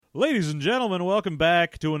Ladies and gentlemen, welcome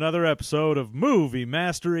back to another episode of Movie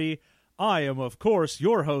Mastery. I am, of course,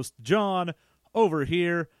 your host, John. Over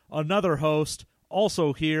here, another host,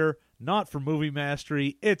 also here, not from Movie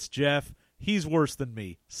Mastery. It's Jeff. He's worse than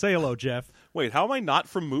me. Say hello, Jeff. Wait, how am I not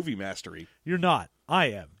from Movie Mastery? You're not. I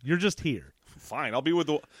am. You're just here. Fine, I'll be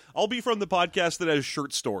from the podcast that has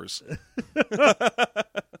shirt stores.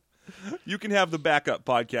 You can have the backup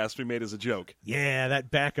podcast we made as a joke. Yeah,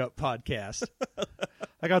 that backup podcast.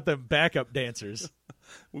 I got them backup dancers.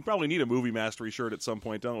 We probably need a Movie Mastery shirt at some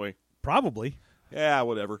point, don't we? Probably. Yeah,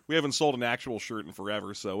 whatever. We haven't sold an actual shirt in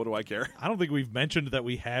forever, so what do I care? I don't think we've mentioned that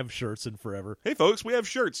we have shirts in forever. Hey, folks, we have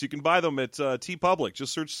shirts. You can buy them at TeePublic.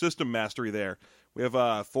 Just search System Mastery there. We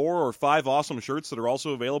have 4 or 5 awesome shirts that are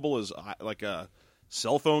also available as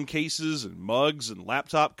cell phone cases and mugs and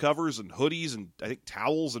laptop covers and hoodies and I think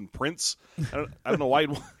towels and prints. I don't know why.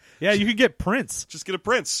 Yeah, you can get prints. Just get a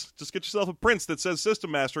Prince. Just get yourself a Prince that says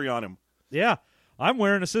System Mastery on him. Yeah. I'm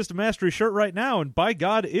wearing a System Mastery shirt right now, and by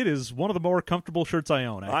God, it is one of the more comfortable shirts I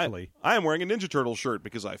own, actually. I am wearing a Ninja Turtle shirt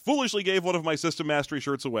because I foolishly gave one of my System Mastery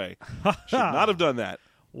shirts away. Should not have done that.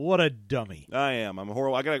 What a dummy. I am. I'm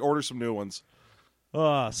horrible. I got to order some new ones.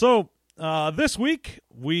 So this week,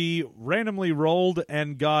 we randomly rolled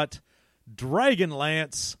and got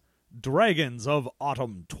Dragonlance, Dragons of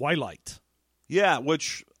Autumn Twilight. Yeah,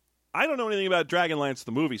 which I don't know anything about Dragonlance,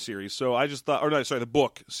 the movie series, so I just thought, the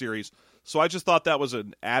book series. So I just thought that was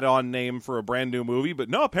an add-on name for a brand new movie, but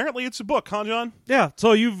no, apparently it's a book, huh, John? Yeah,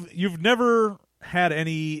 so you've never had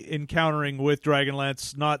any encountering with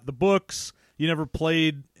Dragonlance, not the books. You never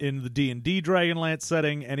played in the D&D Dragonlance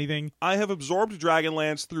setting, anything? I have absorbed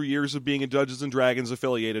Dragonlance through years of being a Dungeons & Dragons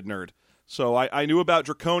affiliated nerd. So I knew about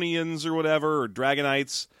Draconians or whatever, or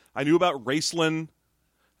Dragonites. I knew about Raceland,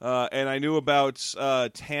 and I knew about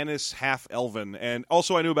Tanis Half-Elven, and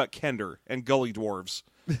also I knew about Kender and Gully Dwarves.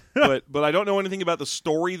 but I don't know anything about the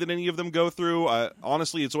story that any of them go through.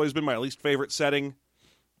 Honestly, it's always been my least favorite setting.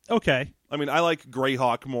 Okay. I mean, I like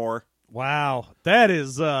Greyhawk more. Wow, that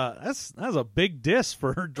is that's a big diss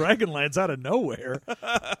for Dragonlance out of nowhere.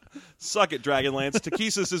 Suck it, Dragonlance.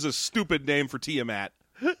 Takesis is a stupid name for Tiamat.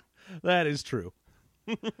 That is true.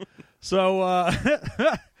 So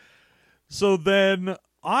so then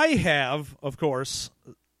I have, of course,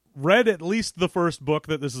 read at least the first book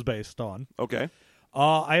that this is based on. Okay.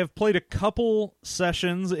 I have played a couple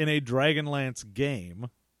sessions in a Dragonlance game.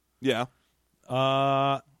 Yeah.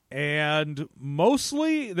 And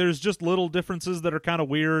mostly there's just little differences that are kind of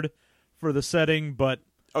weird for the setting, but...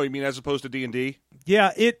 Oh, you mean as opposed to D&D?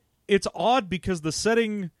 Yeah, it's odd because the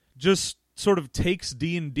setting just sort of takes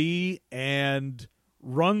D&D and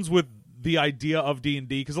runs with the idea of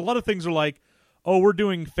D&D, because a lot of things are like, oh, we're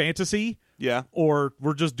doing fantasy, yeah, or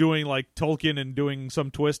we're just doing like Tolkien and doing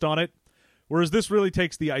some twist on it. Whereas this really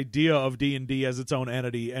takes the idea of D&D as its own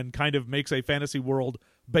entity and kind of makes a fantasy world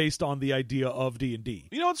based on the idea of D&D.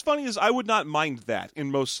 You know what's funny is I would not mind that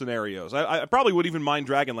in most scenarios. I probably would even mind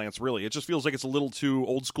Dragonlance, really. It just feels like it's a little too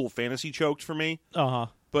old-school fantasy choked for me. Uh-huh.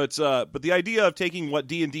 But the idea of taking what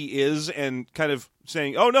D&D is and kind of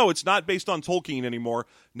saying, oh, no, it's not based on Tolkien anymore.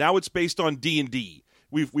 Now it's based on D&D.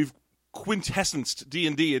 We've quintessenced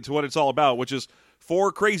D&D into what it's all about, which is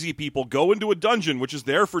 4 crazy people go into a dungeon, which is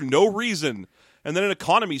there for no reason, and then an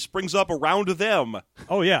economy springs up around them.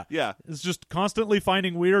 Oh, yeah. Yeah. It's just constantly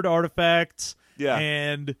finding weird artifacts, yeah,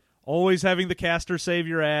 and always having the caster save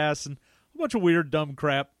your ass, and a bunch of weird, dumb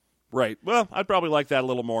crap. Right. Well, I'd probably like that a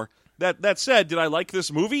little more. That said, did I like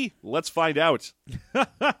this movie? Let's find out.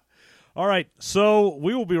 All right, so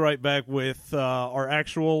we will be right back with our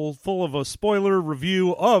actual full of a spoiler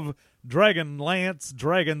review of Dragonlance,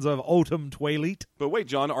 Dragons of Autumn Twilight. But wait,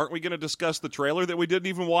 John, aren't we going to discuss the trailer that we didn't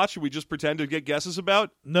even watch and we just pretend to get guesses about?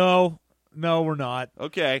 No, we're not.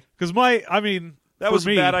 Okay. Because that was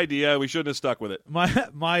a bad idea. We shouldn't have stuck with it.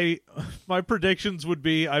 My predictions would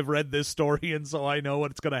be I've read this story and so I know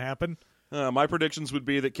what's going to happen. My predictions would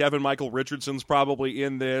be that Kevin Michael Richardson's probably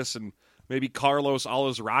in this, and maybe Carlos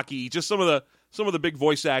Alazraqui, just some of the big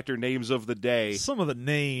voice actor names of the day. Some of the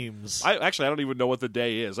names. I don't even know what the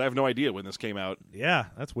day is. I have no idea when this came out. Yeah,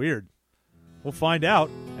 that's weird. We'll find out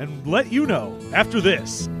and let you know after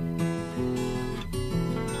this.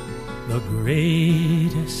 The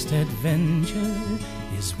greatest adventure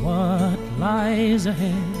is what lies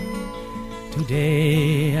ahead.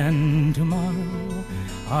 Today and tomorrow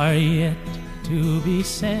are yet to be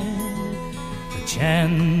said. The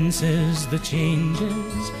chances, the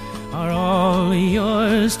changes are all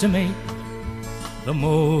yours to make. The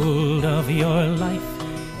mold of your life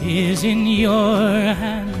is in your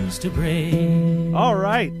hands to break. All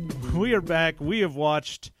right, we are back. We have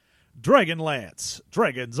watched Dragonlance,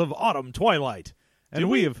 Dragons of Autumn Twilight. And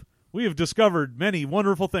we have discovered many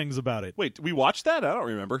wonderful things about it. Wait, we watched that? I don't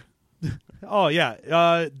remember. Oh, yeah.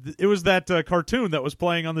 It was that cartoon that was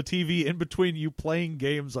playing on the TV in between you playing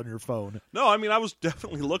games on your phone. No, I mean, I was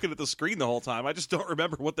definitely looking at the screen the whole time. I just don't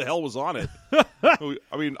remember what the hell was on it.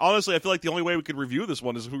 I mean, honestly, I feel like the only way we could review this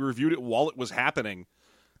one is if we reviewed it while it was happening.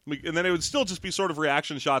 And then it would still just be sort of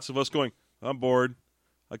reaction shots of us going, I'm bored.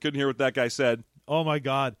 I couldn't hear what that guy said. Oh, my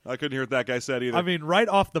God. I couldn't hear what that guy said either. I mean, right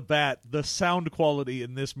off the bat, the sound quality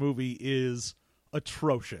in this movie is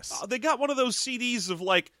atrocious. They got one of those CDs of,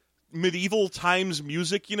 like, medieval times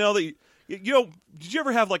music, you know, did you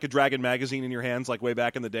ever have like a Dragon magazine in your hands, like way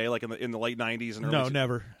back in the day, like in the late 90s and early? No,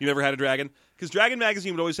 never. You never had a Dragon? Because Dragon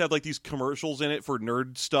magazine would always have like these commercials in it for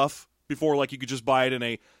nerd stuff before, like, you could just buy it in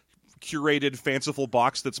a curated, fanciful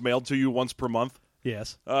box that's mailed to you once per month.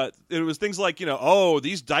 Yes. It was things like, oh,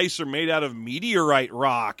 these dice are made out of meteorite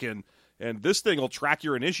rock, and this thing will track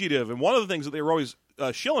your initiative. And one of the things that they were always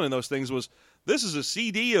shilling in those things was, this is a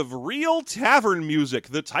CD of real tavern music,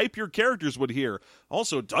 the type your characters would hear.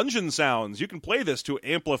 Also, dungeon sounds. You can play this to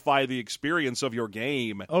amplify the experience of your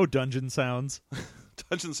game. Oh, Dungeon Sounds.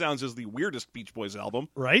 Dungeon Sounds is the weirdest Beach Boys album.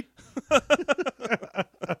 Right?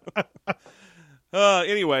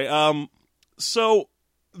 Anyway, so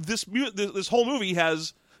this whole movie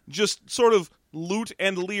has just sort of Lute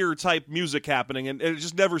and Lear type music happening, and it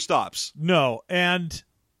just never stops. No, and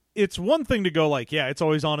it's one thing to go like, yeah, it's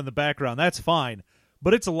always on in the background. That's fine.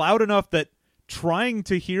 But it's loud enough that trying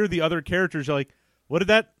to hear the other characters, you're like, what did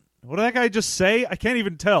that guy just say? I can't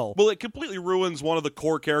even tell. Well, it completely ruins one of the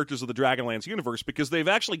core characters of the Dragonlance universe because they've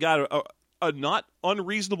actually got a not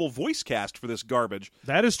unreasonable voice cast for this garbage.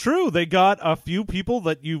 That is true. They got a few people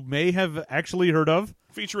that you may have actually heard of.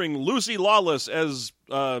 Featuring Lucy Lawless as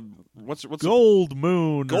what's Gold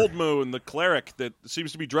Moon. Gold Moon, the cleric that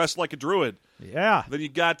seems to be dressed like a druid. Yeah. Then you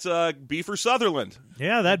got Beefer Sutherland.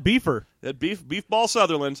 Yeah, that Beefer. That Beefball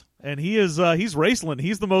Sutherland. And he's Raceland.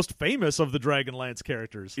 He's the most famous of the Dragonlance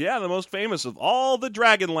characters. Yeah, the most famous of all the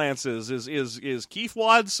Dragonlances is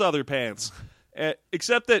Keithwad Sutherpants.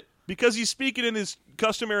 Except that because he's speaking in his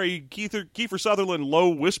customary Kiefer Sutherland low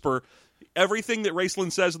whisper, everything that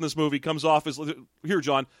Raceland says in this movie comes off as, here,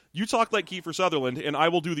 John, you talk like Kiefer Sutherland, and I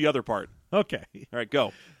will do the other part. Okay. All right,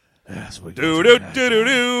 go. Do do do do do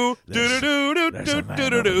do do do do do do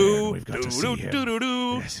do do. We've got to see him.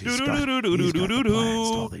 Yes, he's got the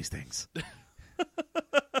plans to all these things.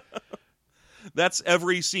 That's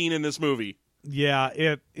every scene in this movie. Yeah,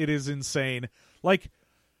 it is insane. Like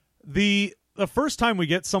the first time we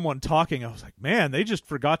get someone talking, I was like, man, they just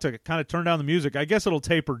forgot to kind of turn down the music. I guess it'll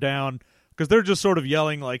taper down because they're just sort of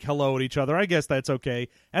yelling like hello at each other. I guess that's okay.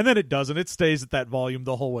 And then it doesn't. It stays at that volume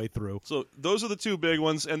the whole way through. So those are the two big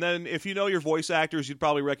ones. And then if you know your voice actors, you'd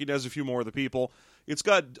probably recognize a few more of the people. It's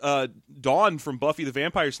got Dawn from Buffy the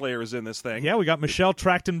Vampire Slayer is in this thing. Yeah, we got Michelle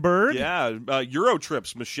Trachtenberg. Yeah,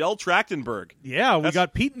 Eurotrips, Michelle Trachtenberg. Yeah, we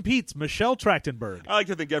got Pete and Pete's Michelle Trachtenberg. I like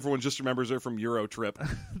to think everyone just remembers her from Eurotrip.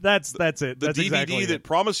 That's it. The That's DVD exactly that it.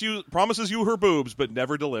 promises you her boobs but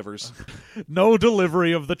never delivers. No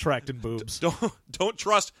delivery of the Trachten boobs. Don't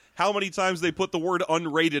trust how many times they put the word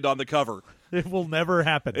unrated on the cover. It will never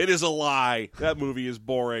happen. It is a lie. That movie is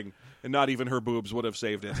boring, and not even her boobs would have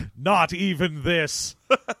saved it. Not even this.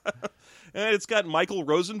 And it's got Michael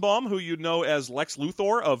Rosenbaum, who you know as Lex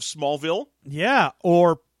Luthor of Smallville. Yeah,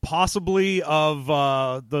 or possibly of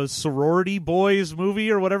the Sorority Boys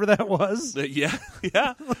movie or whatever that was. Yeah.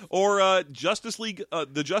 Or the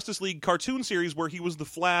Justice League cartoon series where he was the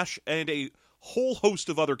Flash and a whole host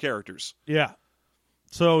of other characters. Yeah.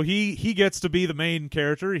 So he gets to be the main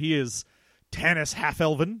character. He is Tanis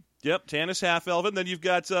Half-Elven. Yep, Tanis Half-Elven. Then you've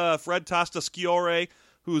got Fred Tatasciore,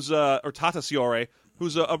 who's a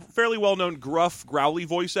fairly well-known gruff, growly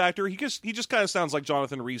voice actor. He just kind of sounds like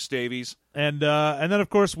Jonathan Rhys-Davies. And then, of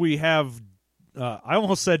course, we have, I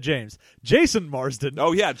almost said Jason Marsden.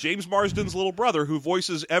 Oh, yeah, James Marsden's little brother, who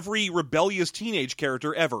voices every rebellious teenage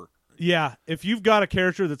character ever. Yeah, if you've got a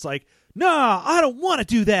character that's like, nah, I don't want to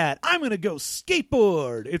do that. I'm going to go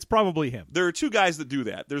skateboard. It's probably him. There are two guys that do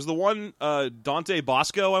that. There's the one, Dante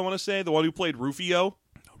Bosco, I want to say, the one who played Rufio.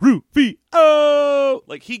 Rufio!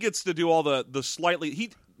 Like, he gets to do all the slightly...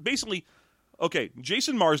 He basically... Okay,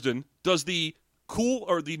 Jason Marsden does the cool,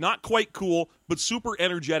 or the not quite cool, but super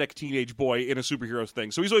energetic teenage boy in a superhero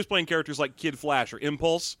thing. So he's always playing characters like Kid Flash or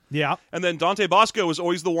Impulse. Yeah. And then Dante Bosco is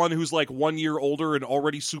always the one who's like 1 year older and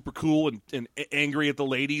already super cool and angry at the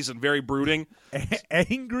ladies and very brooding.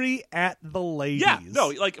 Angry at the ladies. Yeah, no,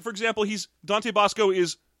 like, for example, Dante Bosco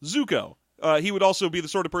is Zuko. he would also be the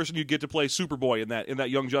sort of person you'd get to play Superboy in that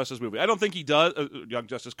Young Justice movie. I don't think he does. Young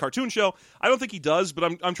Justice cartoon show. I don't think he does,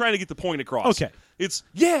 but I'm trying to get the point across. Okay. It's,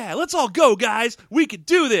 yeah, let's all go, guys. We could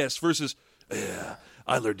do this. Versus, yeah,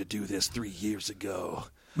 I learned to do this 3 years ago.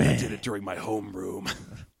 I did it during my homeroom.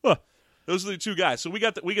 Those are the two guys. So we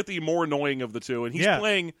got the more annoying of the two, and he's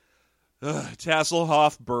playing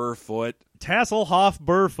Tasselhoff Burrfoot. Tasselhoff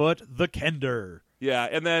Burrfoot, the Kender. Yeah,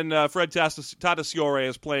 and then Fred Tatasciore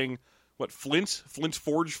is playing, what, Flint? Flint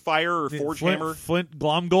Forge Fire or Forge Hammer? Flint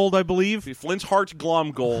Glomgold, I believe. Flint Heart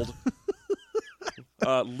Glomgold.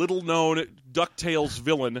 Little-known DuckTales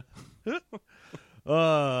villain.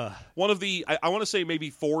 One of the, I want to say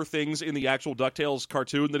maybe 4 things in the actual DuckTales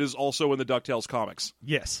cartoon that is also in the DuckTales comics.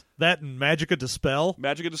 Yes, that and Magica Dispel.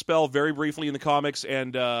 Magica Dispel very briefly in the comics,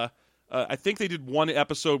 and I think they did one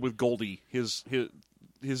episode with Goldie, his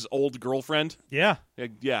old girlfriend. Yeah.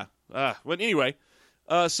 Yeah. But anyway,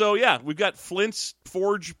 so yeah, we've got Flint's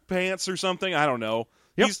Forge Pants or something. I don't know.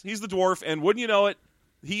 Yep. He's the dwarf, and wouldn't you know it,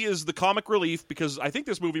 he is the comic relief, because I think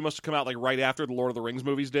this movie must have come out like right after the Lord of the Rings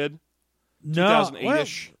movies did. No,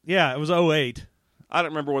 2008-ish. Well, yeah, it was 2008. I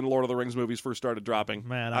don't remember when the Lord of the Rings movies first started dropping.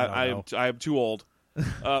 Man, I don't know. I am too old.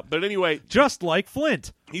 But anyway, just like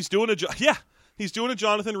Flint. He's doing a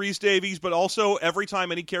Jonathan Rhys-Davies, but also every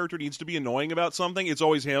time any character needs to be annoying about something, it's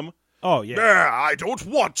always him. Oh yeah. I don't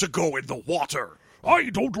want to go in the water. I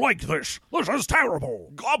don't like this. This is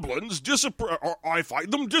terrible. Goblins I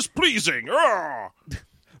find them displeasing.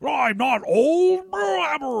 I'm not old,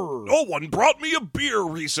 blabber. No one brought me a beer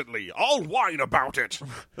recently. I'll whine about it.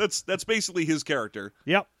 That's basically his character.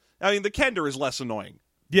 Yep. I mean, the Kender is less annoying.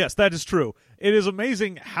 Yes, that is true. It is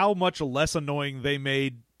amazing how much less annoying they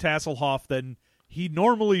made Tasselhoff than he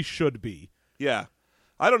normally should be. Yeah.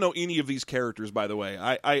 I don't know any of these characters, by the way.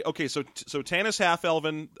 Okay, so Tanis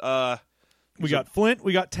Half-Elven, we got Flint,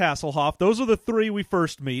 we got Tasselhoff. Those are the 3 we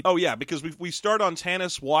first meet. Oh, yeah, because we start on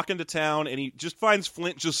Tanis walking to town, and he just finds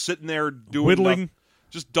Flint just sitting there doing whittling.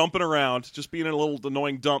 Just dumping around, just being in a little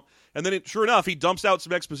annoying dump. And then, sure enough, he dumps out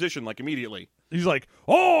some exposition, like, immediately. He's like,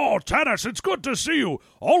 "Oh, Tanis, it's good to see you.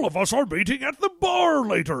 All of us are meeting at the bar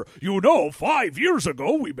later. 5 years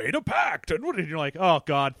ago we made a pact." and you're like, "Oh,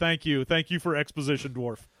 God, thank you. Thank you for exposition,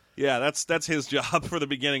 dwarf." Yeah, that's his job for the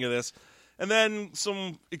beginning of this. And then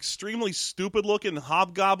some extremely stupid-looking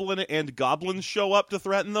hobgoblin and goblins show up to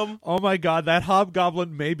threaten them. Oh, my God, that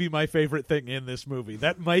hobgoblin may be my favorite thing in this movie.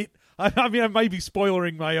 That might... I mean, I might be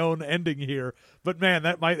spoiling my own ending here, but man,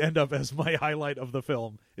 that might end up as my highlight of the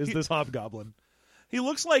film, is this hobgoblin. He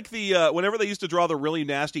looks like the, whenever they used to draw the really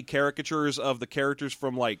nasty caricatures of the characters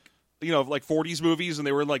from, like 40s movies, and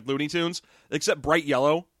they were in, like, Looney Tunes, except bright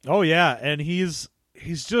yellow. Oh, yeah, and he's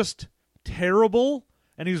just terrible,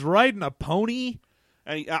 and he's riding a pony.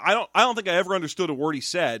 And I don't think I ever understood a word he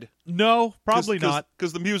said. No, probably not.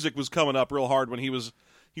 Because the music was coming up real hard when he was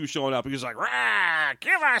showing up. He was like,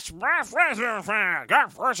 "Give us my fresh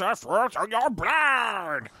fruit of your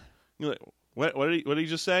blood." You're like, what did he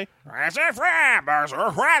just say? As a friend, as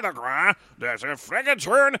a friend, there's a friggin'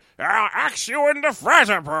 turn, I'll axe you in the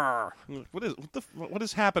freshipper. What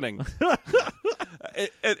is happening?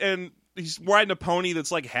 and he's riding a pony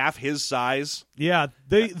that's like half his size. Yeah,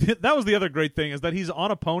 that was the other great thing, is that he's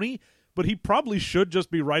on a pony, but he probably should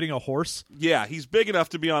just be riding a horse. Yeah, he's big enough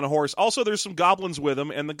to be on a horse. Also, there's some goblins with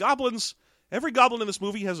him, and the goblins, every goblin in this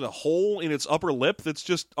movie has a hole in its upper lip that's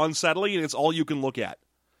just unsettling, and it's all you can look at.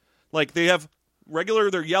 Like, they have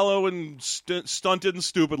they're yellow and stunted and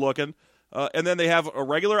stupid looking, and then they have a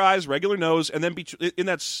regular eyes, regular nose, and then in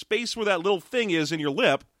that space where that little thing is in your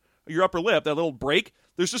lip, your upper lip, that little break,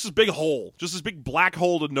 there's just this big hole, just this big black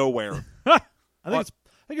hole to nowhere. I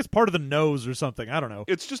think it's part of the nose or something. I don't know.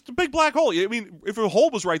 It's just a big black hole. I mean, if a hole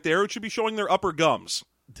was right there, it should be showing their upper gums.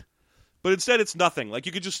 But instead, it's nothing. Like,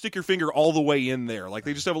 you could just stick your finger all the way in there. Like,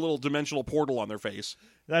 they just have a little dimensional portal on their face.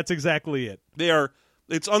 That's exactly it.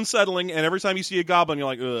 It's unsettling, and every time you see a goblin, you're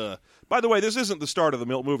like, ugh. By the way, this isn't the start of the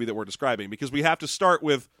movie that we're describing, because we have to start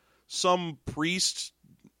with some priest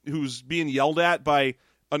who's being yelled at by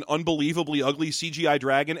an unbelievably ugly CGI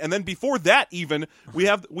dragon, and then before that even, we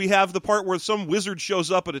have the part where some wizard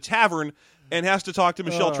shows up at a tavern and has to talk to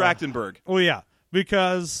Michelle Trachtenberg. Oh, yeah,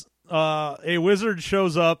 because a wizard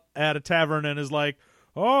shows up at a tavern and is like,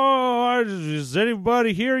 "Oh, is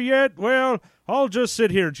anybody here yet? Well, I'll just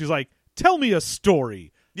sit here." And she's like, "Tell me a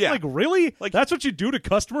story." Yeah. Like, really? Like, that's what you do to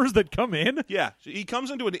customers that come in? Yeah. He comes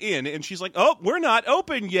into an inn, and she's like, "Oh, we're not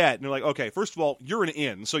open yet." And they're like, "Okay, first of all, you're an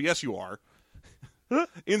inn, so yes, you are."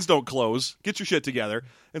 Inns don't close. Get your shit together.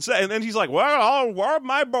 And then he's like, "Well, I'll warm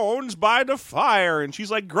my bones by the fire." And she's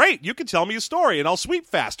like, "Great, you can tell me a story, and I'll sweep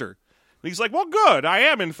faster." he's like, well, good. I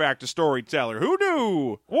am, in fact, a storyteller. Who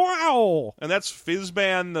knew? Wow. And that's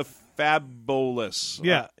Fizban the Fabulous.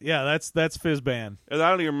 Yeah, that's Fizban. And I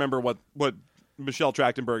don't even remember what Michelle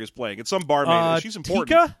Trachtenberg is playing. It's some barmaid. She's important.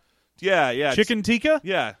 Tika? Yeah. Chicken Tika?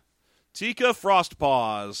 Yeah. Tika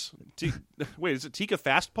Frostpaws. Wait, is it Tika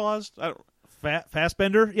Fastpaws? I don't.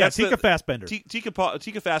 Fastbender? Yeah, That's Tika Fastbender. Tika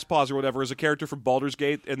Fastpaws or whatever is a character from Baldur's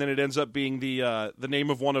Gate, and then it ends up being the name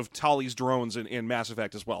of one of Tali's drones in Mass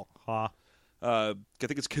Effect as well. Ha. I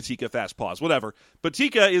think it's Katika Fastpaws, whatever. But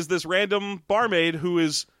Tika is this random barmaid who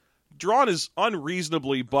is drawn as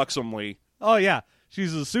unreasonably buxomly. Oh, yeah.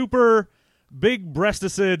 She's a super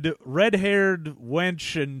big-breasted, red-haired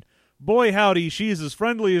wench, and boy, howdy, she's as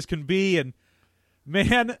friendly as can be, and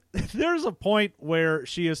man, there's a point where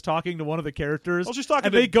she is talking to one of the characters, Well, she's talking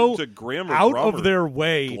and to- they go to Grim or out Grum of or their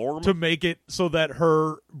way Glorm? to make it so that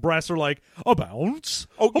her breasts are like a bounce.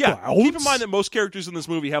 Oh, a yeah. bounce. Keep in mind that most characters in this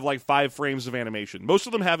movie have like 5 frames of animation. Most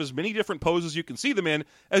of them have as many different poses you can see them in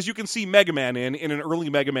as you can see Mega Man in an early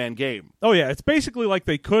Mega Man game. Oh yeah, it's basically like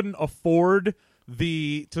they couldn't afford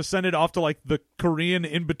to send it off to like the Korean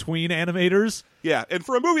in between animators. Yeah, and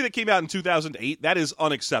for a movie that came out in 2008, that is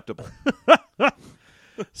unacceptable.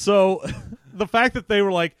 So the fact that they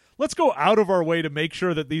were like, let's go out of our way to make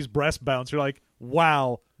sure that these breasts bounce, you're like,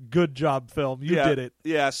 wow, good job, film. You did it.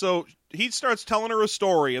 Yeah, so he starts telling her a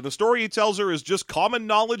story, and the story he tells her is just common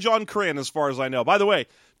knowledge on Kryn, as far as I know. By the way,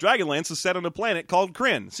 Dragonlance is set on a planet called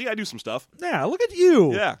Kryn. See, I do some stuff. Yeah, look at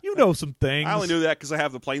you. Yeah. You know some things. I only knew that because I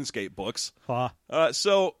have the Planescape books. Ha.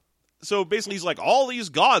 So basically he's like, all these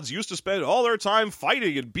gods used to spend all their time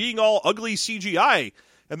fighting and being all ugly CGI.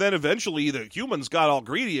 And then eventually the humans got all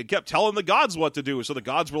greedy and kept telling the gods what to do. So the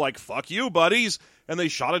gods were like, fuck you, buddies. And they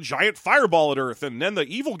shot a giant fireball at Earth. And then the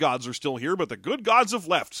evil gods are still here, but the good gods have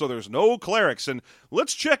left. So there's no clerics. And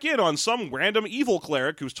let's check in on some random evil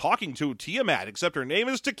cleric who's talking to Tiamat, except her name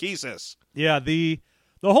is Takesis. Yeah, the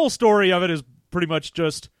whole story of it is pretty much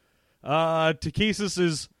just Takesis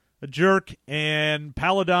is a jerk and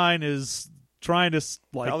Paladine is trying to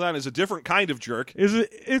like Paladin is a different kind of jerk.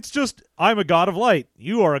 it's just, I'm a god of light,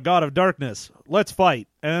 you are a god of darkness, let's fight.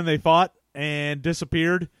 And then they fought and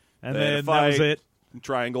disappeared, and then that was it.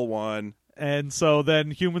 Triangle 1. And so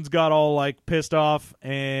then humans got all like pissed off,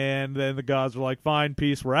 and then the gods were like, fine,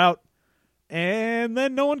 peace, we're out. And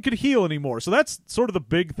then no one could heal anymore. So that's sort of the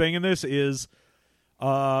big thing in this is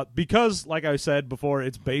because, like I said before,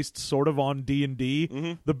 it's based sort of on D&D.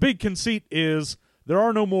 Mm-hmm. The big conceit is there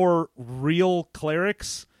are no more real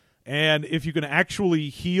clerics, and if you can actually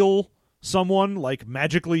heal someone, like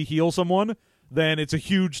magically heal someone, then it's a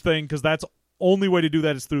huge thing, because that's only way to do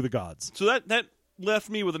that is through the gods. So that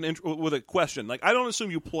left me with with a question. Like, I don't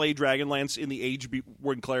assume you play Dragonlance in the age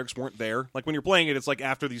when clerics weren't there. Like, when you're playing it, it's like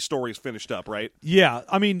after these stories finished up, right? Yeah,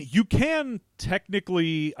 I mean, you can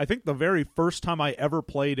technically, I think the very first time I ever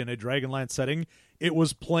played in a Dragonlance setting, it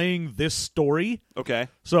was playing this story. Okay.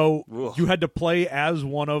 So Ugh. you had to play as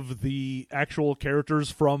one of the actual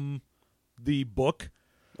characters from the book.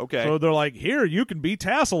 Okay. So they're like, here, you can be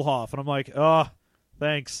Tasselhoff. And I'm like,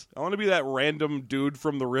 thanks. I want to be that random dude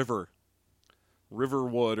from the river.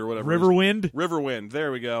 Riverwood or whatever. Riverwind? Riverwind.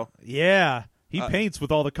 There we go. Yeah. He paints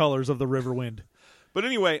with all the colors of the Riverwind. But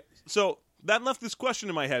anyway, so that left this question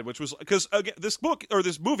in my head, which was, because again, this book or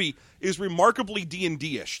this movie is remarkably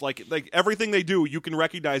D&D-ish. Like everything they do, you can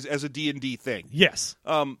recognize as a D&D thing. Yes.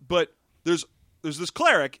 But there's this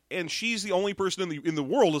cleric, and she's the only person in the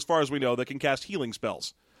world, as far as we know, that can cast healing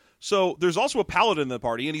spells. So there's also a paladin in the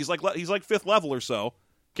party, and he's like 5th level or so.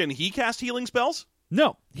 Can he cast healing spells?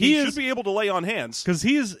 No. He is, should be able to lay on hands. because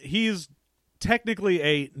he's technically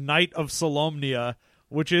a Knight of Solomnia,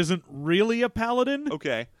 which isn't really a paladin.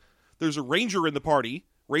 Okay. There's a ranger in the party.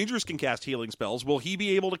 Rangers can cast healing spells. Will he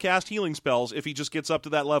be able to cast healing spells if he just gets up to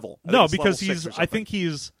that level? No, think it's because level 6 or I something. think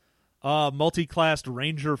he's multi-classed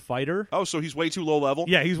ranger fighter. Oh, so he's way too low level?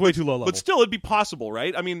 Yeah, he's way too low level. But still, it'd be possible,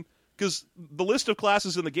 right? I mean, because the list of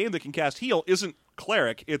classes in the game that can cast heal isn't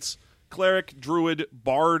cleric. It's cleric, druid,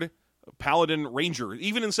 bard, paladin, ranger,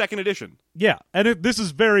 even in 2nd edition. Yeah, and this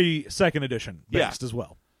is very 2nd edition based as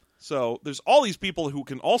well. So there's all these people who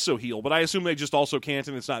can also heal, but I assume they just also can't,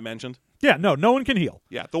 and it's not mentioned. Yeah, no one can heal.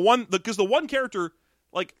 Yeah, because the one character,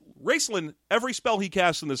 like Raistlin, every spell he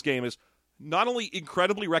casts in this game is not only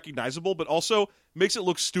incredibly recognizable, but also makes it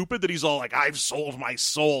look stupid that he's all like, I've sold my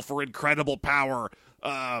soul for incredible power.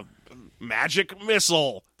 Magic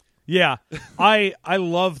missile. Yeah, I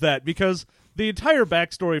love that, because the entire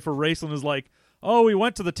backstory for Raistlin is like, oh, he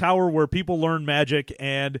went to the tower where people learn magic,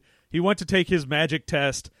 and he went to take his magic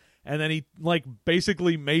test, and then he like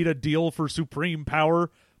basically made a deal for supreme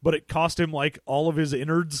power, but it cost him like all of his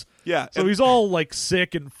innards. Yeah, So and he's all like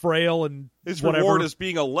sick and frail and his whatever. reward is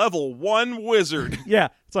being a level 1 wizard. Yeah,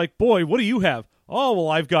 it's like, boy, what do you have? Oh, well,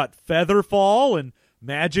 I've got Featherfall and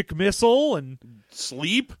Magic Missile, and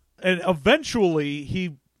Sleep. eventually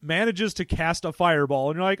he manages to cast a fireball,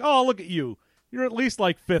 and you're like, oh, look at you. You're at least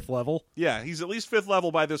like 5th level. Yeah, he's at least 5th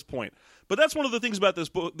level by this point. But that's one of the things about this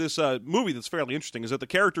movie that's fairly interesting, is that the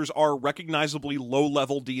characters are recognizably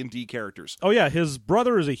low-level D&D characters. Oh, yeah, his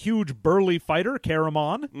brother is a huge burly fighter,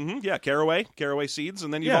 Caramon. Yeah, Caraway Seeds,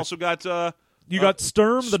 and then you've Yeah. also got... You got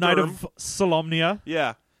Sturm, the Knight Sturm. of Solemnia.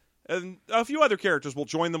 Yeah. And a few other characters will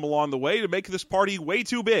join them along the way to make this party way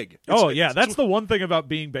too big. That's the one thing about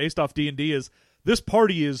being based off D&D is this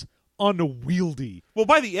party is unwieldy. Well,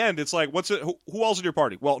 by the end, it's like, who else in your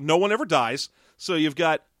party? Well, no one ever dies, so you've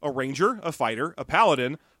got a ranger, a fighter, a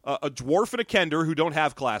paladin, a dwarf and a kender who don't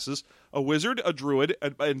have classes, a wizard, a druid,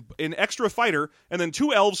 an extra fighter, and then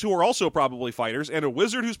 2 elves who are also probably fighters, and a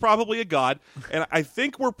wizard who's probably a god. And I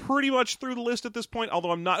think we're pretty much through the list at this point, although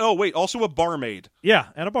I'm not... Oh, wait, also a barmaid. Yeah,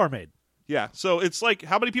 and a barmaid. Yeah, so it's like,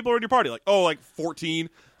 how many people are in your party? Like 14.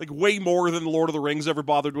 Like, way more than Lord of the Rings ever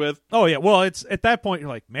bothered with. Oh, yeah, well, it's at that point, you're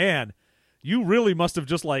like, man, you really must have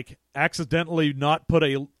just, like, accidentally not put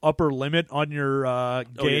a upper limit on your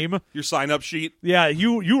game. Your sign-up sheet. Yeah,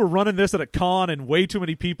 you were running this at a con, and way too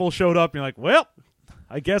many people showed up, and you're like, well,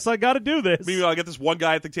 I guess I got to do this. Meanwhile, I get this one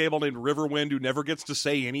guy at the table named Riverwind who never gets to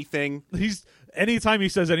say anything. Anytime he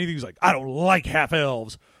says anything, he's like, I don't like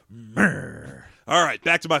half-elves. Mrr. All right,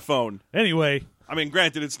 back to my phone. Anyway, I mean,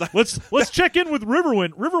 granted, it's not... let's check in with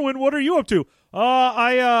Riverwind. Riverwind, what are you up to?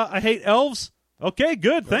 I hate elves. Okay,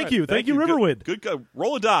 good. Thank you, Riverwind. Good.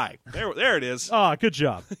 Roll a die. There it is. Good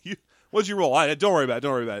job. What'd you roll? Don't worry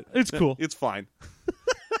about it. It's cool. It's fine.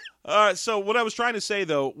 All right. So what I was trying to say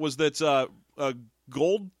though was that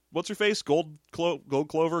Gold. What's her face? Gold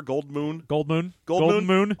Clover. Gold Moon. Golden Moon.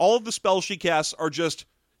 Moon. All of the spells she casts are just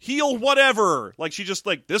heal whatever. Like she just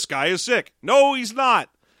like, this guy is sick. No, he's not.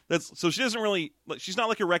 So she doesn't really. She's not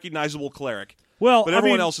like a recognizable cleric. Well, but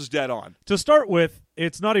everyone else is dead on. To start with,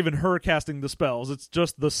 it's not even her casting the spells. It's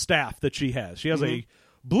just the staff that she has. She has a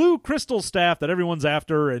blue crystal staff that everyone's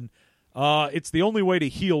after, and it's the only way to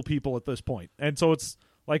heal people at this point. And so it's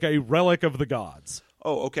like a relic of the gods.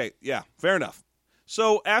 Oh, okay. Yeah, fair enough.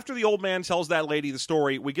 So after the old man tells that lady the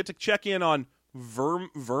story, we get to check in on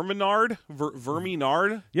Verminard?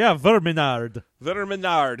 Verminard? Yeah, Verminard.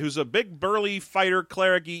 Verminard, who's a big, burly fighter,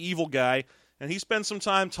 cleric-y, evil guy. And he spends some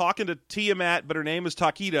time talking to Tiamat, but her name is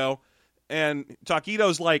Taquito. And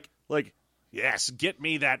Taquito's like, yes, get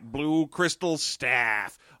me that blue crystal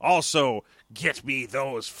staff. Also, get me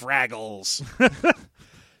those Fraggles.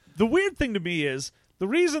 The weird thing to me is, the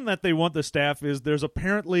reason that they want the staff is there's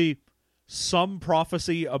apparently some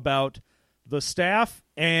prophecy about the staff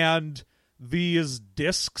and these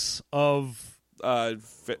discs of...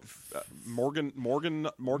 Morgan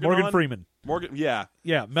Freeman. Morgan, yeah.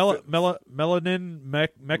 Yeah, melanin,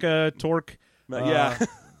 mecha, torque, yeah.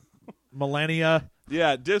 Melania.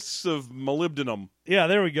 Yeah, discs of molybdenum. Yeah,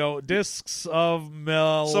 there we go. Discs of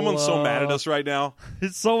Someone's so mad at us right now.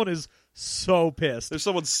 Someone is so pissed. There's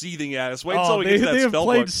someone seething at us. Wait until we get to that they have spell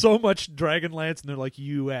played book. so much Dragonlance, and they're like,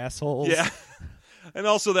 you assholes. Yeah. And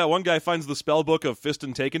also that one guy finds the spell book of Fist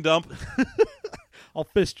and Take and Dump. I'll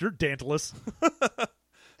fist your Dantalus.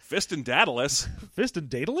 Fist and Daedalus. Fist and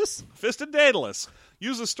Daedalus? Fist and Daedalus.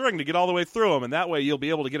 Use a string to get all the way through them, and that way you'll be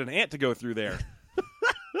able to get an ant to go through there.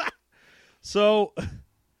 So,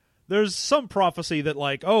 there's some prophecy that,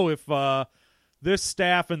 like, if this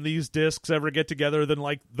staff and these discs ever get together, then,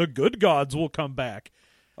 like, the good gods will come back.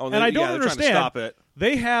 Oh, and I don't they're understand. trying to stop it.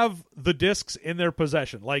 They have the discs in their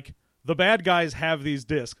possession. Like, the bad guys have these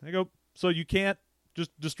discs. I go, so you can't just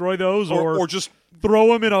destroy those or just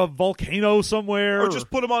throw them in a volcano somewhere? Or just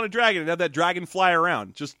put them on a dragon and have that dragon fly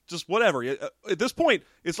around. Just whatever. At this point,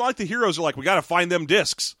 it's not like the heroes are like, we got to find them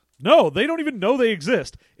discs. No, they don't even know they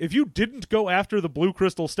exist. If you didn't go after the blue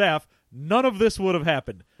crystal staff, none of this would have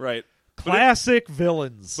happened. Right. Classic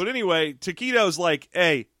villains. But anyway, Taquito's like,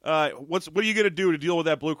 hey, what are you going to do to deal with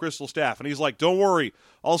that blue crystal staff? And he's like, don't worry.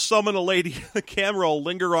 I'll summon a lady. The camera will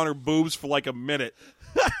linger on her boobs for like a minute.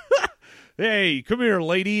 Hey, come here,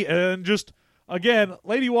 lady. And just, again,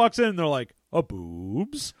 lady walks in and they're like,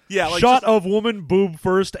 boobs? Yeah, like shot of woman, boob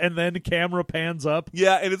first, and then camera pans up.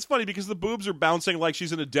 Yeah, and it's funny because the boobs are bouncing like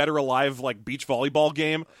she's in a Dead or Alive like beach volleyball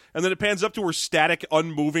game, and then it pans up to her static,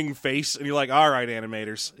 unmoving face, and you're like, all right,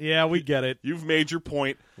 animators. Yeah, we get it. You've made your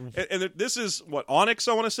point. And this is, what, Onyx,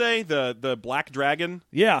 I want to say? The black dragon?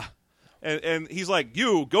 Yeah. And he's like,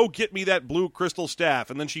 you, go get me that blue crystal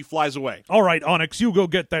staff. And then she flies away. All right, Onyx, you go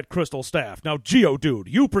get that crystal staff. Now, Geodude,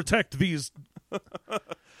 you protect these.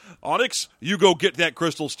 Onyx, you go get that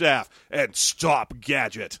crystal staff and stop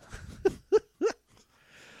Gadget.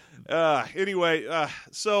 Anyway,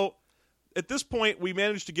 so at this point, we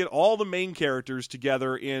managed to get all the main characters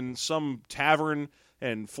together in some tavern,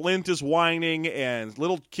 and Flint is whining, and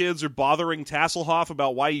little kids are bothering Tasselhoff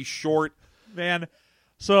about why he's short. Man,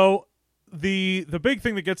 so the big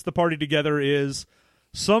thing that gets the party together is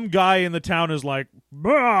some guy in the town is like,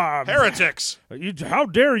 Heretics! How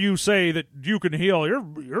dare you say that you can heal?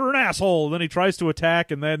 You're an asshole. And then he tries to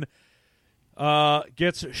attack and then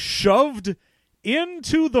gets shoved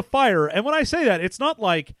into the fire. And when I say that, it's not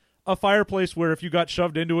like a fireplace where if you got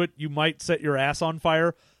shoved into it, you might set your ass on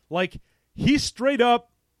fire. Like, he straight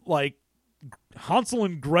up, like, Hansel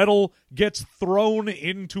and Gretel gets thrown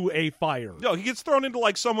into a fire. No, he gets thrown into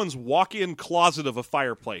like someone's walk-in closet of a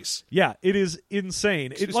fireplace. Yeah, it is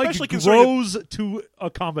insane. It Especially like grows to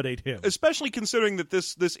accommodate him. Especially considering that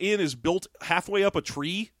this inn is built halfway up a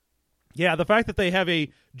tree. Yeah, the fact that they have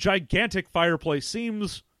a gigantic fireplace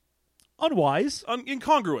seems unwise.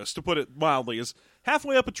 Incongruous, to put it mildly, is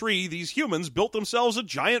halfway up a tree, these humans built themselves a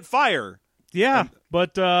giant fire. Yeah,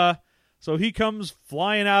 but so he comes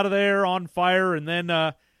flying out of there on fire, and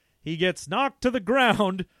then he gets knocked to the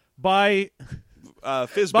ground by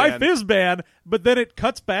Fizzban, but then it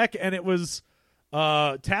cuts back, and it was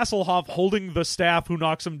Tasselhoff holding the staff who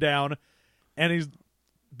knocks him down, and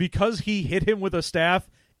because he hit him with a staff,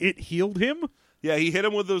 it healed him. Yeah, he hit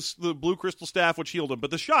him with the blue crystal staff, which healed him.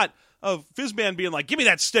 But the shot of Fizzban being like, give me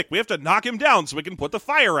that stick, we have to knock him down so we can put the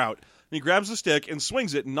fire out. And he grabs the stick and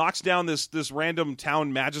swings it and knocks down this random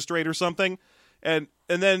town magistrate or something. And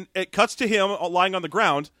then it cuts to him lying on the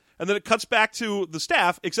ground, and then it cuts back to the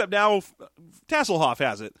staff, except now Tasselhoff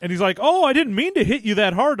has it. And he's like, oh, I didn't mean to hit you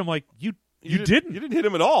that hard. I'm like, you didn't. You didn't hit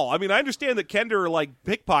him at all. I mean, I understand that Kender are like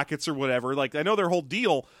pickpockets or whatever. Like, I know their whole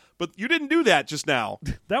deal, but you didn't do that just now.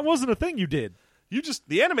 That wasn't a thing you did.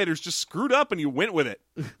 The animators just screwed up and you went with it.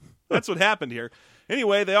 That's what happened here.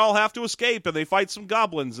 Anyway, they all have to escape, and they fight some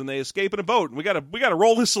goblins, and they escape in a boat, and we gotta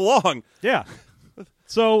roll this along. Yeah.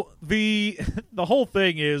 So the whole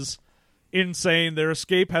thing is insane. Their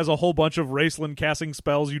escape has a whole bunch of Raceland casting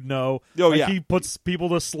spells, you'd know. Oh, like yeah. He puts people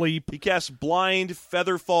to sleep. He casts Blind,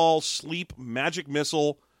 Featherfall, Sleep, Magic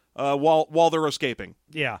Missile while they're escaping.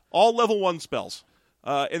 Yeah. All level 1 spells.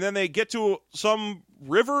 And then they get to some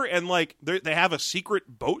river, and like they have a secret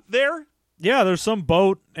boat there. Yeah, there's some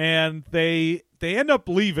boat, and they end up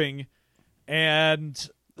leaving, and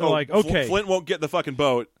they're like, okay. Flint won't get the fucking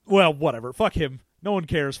boat. Well, whatever. Fuck him. No one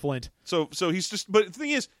cares, Flint. So he's just. But the thing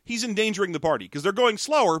is, he's endangering the party because they're going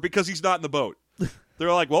slower because he's not in the boat.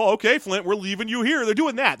 They're like, well, okay, Flint, we're leaving you here. They're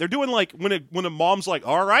doing that. They're doing like when a mom's like,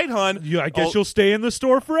 all right, hon. Yeah, I guess you'll stay in the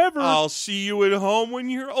store forever. I'll see you at home when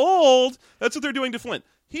you're old. That's what they're doing to Flint.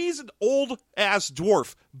 He's an old-ass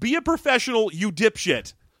dwarf. Be a professional, you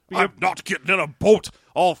dipshit. I'm not getting in a boat.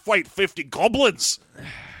 I'll fight 50 goblins.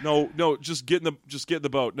 No, just get in the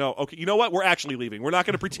boat. No, okay, you know what? We're actually leaving. We're not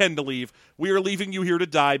going to pretend to leave. We are leaving you here to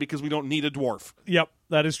die because we don't need a dwarf. Yep,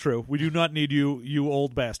 that is true. We do not need you, you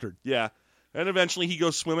old bastard. Yeah. And eventually he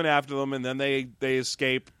goes swimming after them, and then they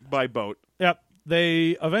escape by boat. Yep.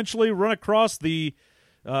 They eventually run across the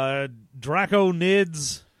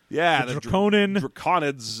Draconids. Yeah, the Draconids.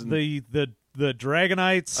 The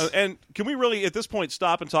Dragonites. And can we really, at this point,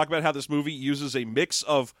 stop and talk about how this movie uses a mix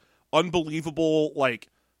of unbelievable, like,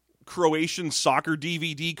 Croatian soccer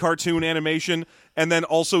DVD cartoon animation and then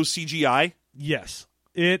also CGI? Yes.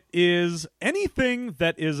 It is anything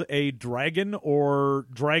that is a dragon or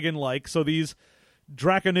dragon-like. So these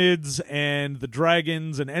Draconids and the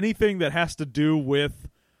dragons and anything that has to do with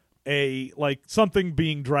something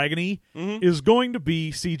being dragony is going to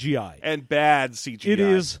be CGI. And bad CGI. It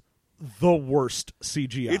is the worst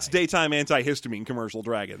CGI. It's daytime antihistamine commercial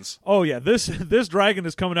dragons. Oh yeah, this dragon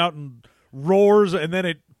is coming out and roars, and then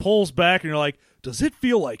it pulls back, and you're like, does it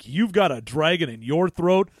feel like you've got a dragon in your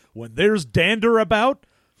throat when there's dander about?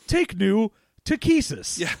 Take new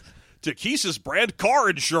Takesis. Yeah, Takesis brand car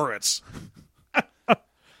insurance.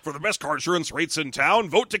 For the best car insurance rates in town,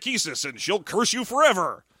 vote Takesis, and she'll curse you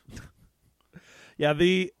forever. Yeah,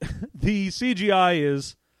 the CGI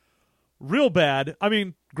is real bad. I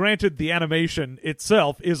mean, granted, the animation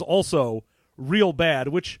itself is also real bad,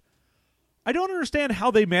 which I don't understand how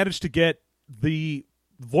they managed to get the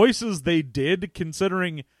voices they did,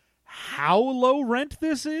 considering how low rent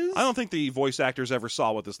this is. I don't think the voice actors ever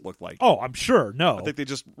saw what this looked like. Oh, I'm sure. No. I think they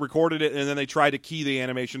just recorded it, and then they tried to key the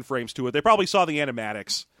animation frames to it. They probably saw the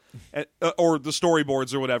animatics. or the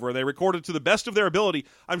storyboards or whatever. They recorded to the best of their ability.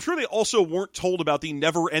 I'm sure they also weren't told about the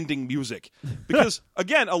never-ending music. Because,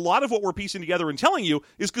 again, a lot of what we're piecing together and telling you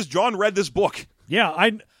is because John read this book. Yeah,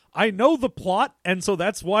 I know the plot, and so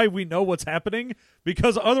that's why we know what's happening,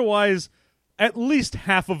 because otherwise at least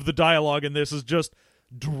half of the dialogue in this is just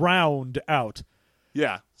drowned out.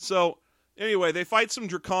 Yeah. So, anyway, they fight some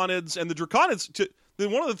Draconids, and the Draconids...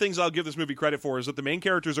 One of the things I'll give this movie credit for is that the main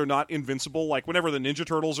characters are not invincible. Like, whenever the Ninja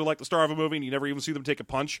Turtles are like the star of a movie and you never even see them take a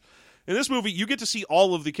punch. In this movie, you get to see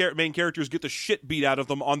all of the main characters get the shit beat out of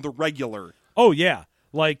them on the regular. Oh, yeah.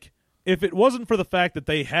 Like, if it wasn't for the fact that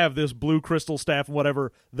they have this blue crystal staff and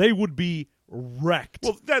whatever, they would be wrecked.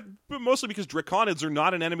 Well, but mostly because Draconids are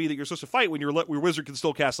not an enemy that you're supposed to fight when your wizard can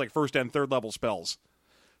still cast, like, first and third level spells.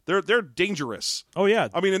 They're dangerous. Oh, yeah.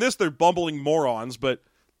 I mean, in this, they're bumbling morons, but...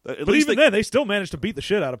 But even then, they still manage to beat the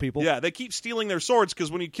shit out of people. Yeah, they keep stealing their swords, because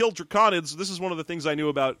when you kill Draconids, this is one of the things I knew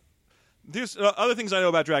about... There's other things I know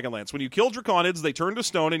about Dragonlance. When you kill Draconids, they turn to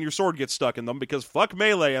stone and your sword gets stuck in them, because fuck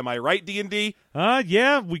melee, am I right, D&D?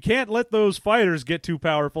 Yeah, we can't let those fighters get too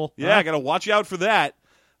powerful. Yeah, I gotta watch out for that.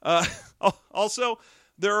 Also,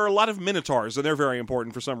 there are a lot of Minotaurs, and they're very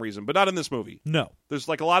important for some reason, but not in this movie. No. There's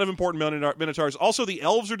like a lot of important Minotaurs. Also, the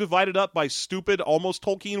elves are divided up by stupid, almost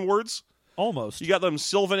Tolkien words. Almost. You got them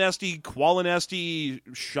Sylvanesti, Qualinesti,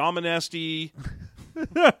 Shamanesti.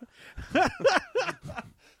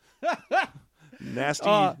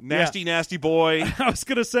 Nasty boy. I was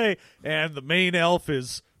going to say, and the main elf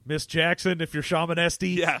is Miss Jackson if you're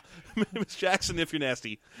Shamanesti. Yeah, Miss Jackson if you're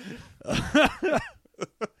nasty.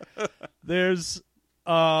 There's,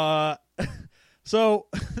 so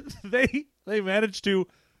they managed to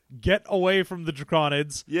get away from the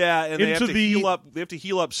Draconids. Yeah, and they have to heal up. They have to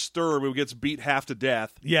heal up Sturm, who gets beat half to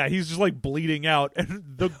death. Yeah, he's just like bleeding out. And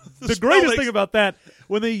the greatest thing about that,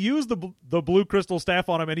 when they use the blue crystal staff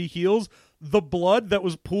on him and he heals, the blood that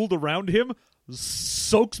was pooled around him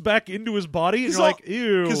soaks back into his body, and you're like,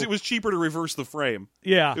 ew. Because it was cheaper to reverse the frame.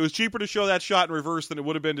 Yeah. It was cheaper to show that shot in reverse than it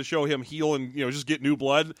would have been to show him heal and just get new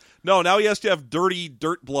blood. No, now he has to have dirty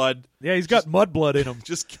dirt blood. Yeah, he's got mud blood in him.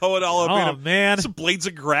 Just going all up in him. Oh, man. Some blades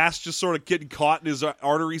of grass just sort of getting caught in his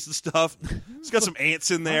arteries and stuff. He's got some ants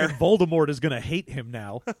in there. Voldemort is going to hate him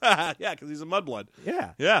now. Yeah, because he's a mudblood.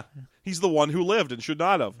 Yeah. Yeah. He's the one who lived and should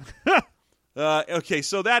not have. Okay,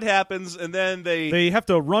 so that happens, and then they have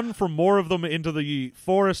to run from more of them into the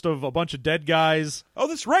forest of a bunch of dead guys. Oh,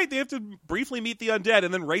 that's right. They have to briefly meet the undead,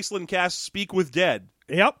 and then Raistlin casts Speak with Dead.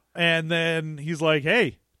 Yep, and then he's like,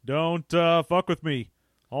 hey, don't fuck with me.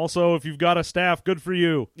 Also, if you've got a staff, good for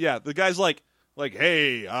you. Yeah, the guy's like,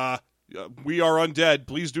 hey, we are undead.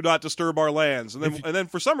 Please do not disturb our lands. And then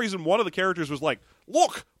for some reason, one of the characters was like,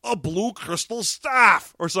 look, a blue crystal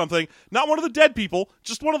staff or something. Not one of the dead people,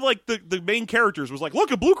 just one of like the main characters was like,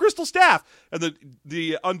 look, a blue crystal staff. And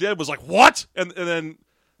the undead was like, what? And then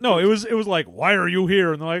no, it was like, why are you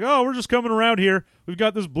here? And they're like, oh, we're just coming around here. We've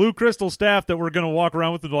got this blue crystal staff that we're gonna walk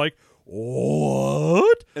around with. And they're like,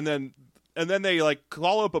 what? And then they like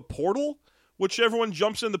call up a portal, which everyone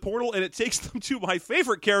jumps in the portal, and it takes them to my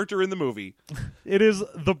favorite character in the movie. It is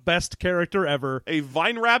the best character ever. A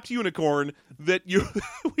vine-wrapped unicorn that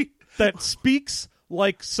that speaks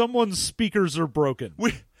like someone's speakers are broken.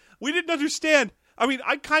 We didn't understand. I mean,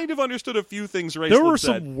 I kind of understood a few things Raistlin There were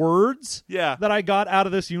said. some words that I got out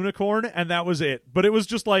of this unicorn, and that was it. But it was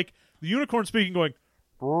just like the unicorn speaking, going...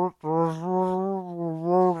 Well,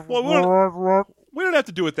 we don't have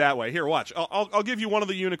to do it that way. Here, watch. I'll give you one of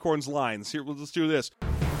the unicorn's lines. Here, let's do this.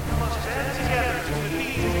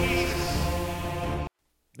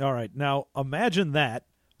 All right, now imagine that,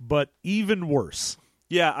 but even worse.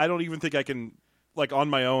 Yeah, I don't even think I can, like on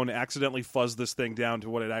my own, accidentally fuzz this thing down to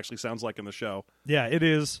what it actually sounds like in the show. Yeah, it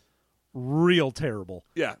is real terrible.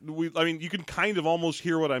 Yeah, I mean, you can kind of almost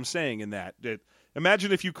hear what I'm saying in that.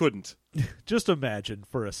 Imagine if you couldn't. Just imagine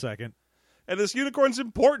for a second. And this unicorn's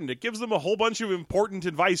important. It gives them a whole bunch of important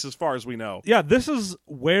advice as far as we know. Yeah, this is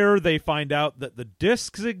where they find out that the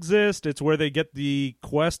discs exist. It's where they get the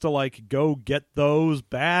quest to, like, go get those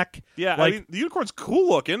back. Yeah, like, I mean, the unicorn's cool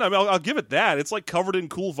looking. I mean, I'll give it that. It's, like, covered in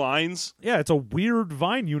cool vines. Yeah, it's a weird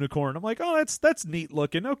vine unicorn. I'm like, oh, that's neat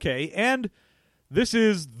looking. Okay, and this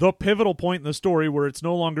is the pivotal point in the story where it's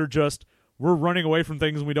no longer just, we're running away from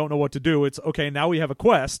things and we don't know what to do. It's, okay, now we have a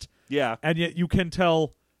quest. Yeah. And yet you can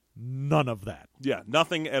tell... none of that. Yeah,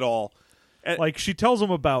 nothing at all. And, like, she tells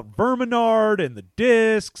them about Verminard and the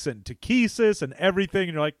discs and Takesis and everything,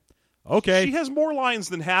 and you're like, okay. She has more lines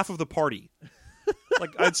than half of the party. Like,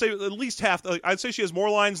 I'd say at least half. I'd say she has more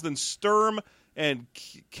lines than Sturm and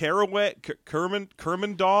Kermandong.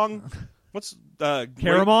 What's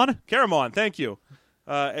Caramon? Caramon, thank you.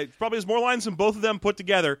 It probably has more lines than both of them put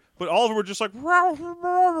together, but all of them are just like,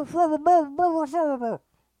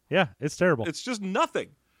 Yeah, it's terrible. it's just nothing.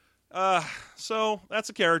 So that's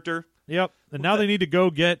a character. Yep. And now they need to go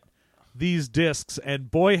get these discs,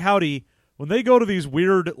 and boy howdy, when they go to these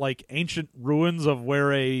weird, like, ancient ruins of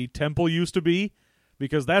where a temple used to be,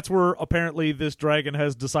 because that's where apparently this dragon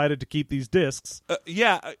has decided to keep these discs.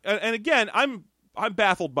 Yeah, and again, I'm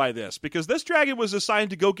baffled by this, because this dragon was assigned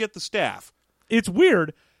to go get the staff. It's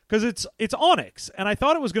weird because it's Onyx, and I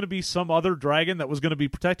thought it was going to be some other dragon that was going to be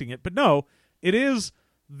protecting it, but no, it is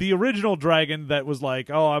the original dragon that was like,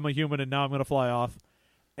 oh, I'm a human and now I'm going to fly off.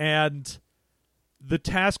 And the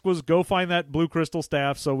task was go find that blue crystal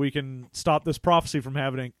staff so we can stop this prophecy from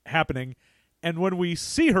happening. And when we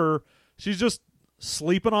see her, she's just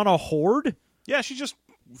sleeping on a horde. Yeah, she just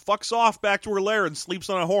fucks off back to her lair and sleeps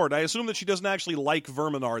on a horde. I assume that she doesn't actually like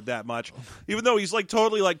Verminard that much, even though he's like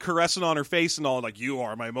totally like caressing on her face and all, like, you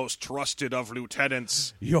are my most trusted of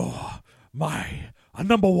lieutenants. You're my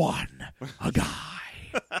number one, a guy.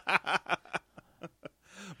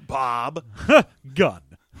 Bob. Gun.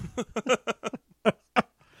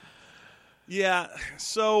 Yeah,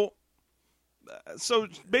 so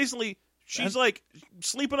basically she's like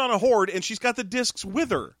sleeping on a horde and she's got the discs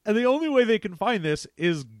with her. And the only way they can find this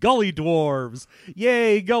is gully dwarves.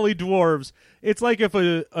 Yay, gully dwarves. It's like if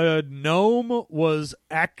a gnome was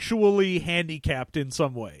actually handicapped in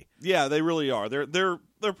some way. Yeah, they really are. They're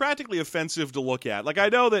practically offensive to look at. Like, I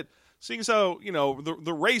know that seeing as how,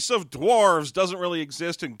 the race of dwarves doesn't really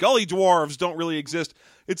exist and gully dwarves don't really exist,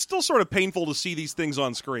 it's still sort of painful to see these things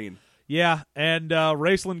on screen. Yeah, and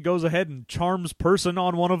Raceland goes ahead and charms Person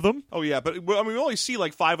on one of them. Oh, yeah, but we only see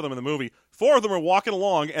like 5 of them in the movie. 4 of them are walking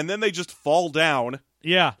along, and then they just fall down.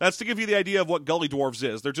 Yeah. That's to give you the idea of what gully dwarves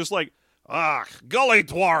is. They're just like, gully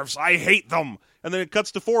dwarves, I hate them. And then it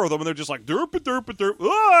cuts to 4 of them, and they're just like, derp, derp,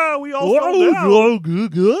 derp, we all fell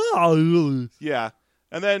down. Yeah.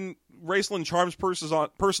 And then Raceland charms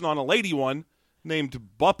Person on a lady one named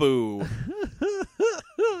Buppu.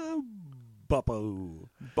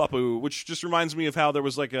 Buppu, which just reminds me of how there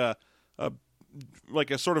was like a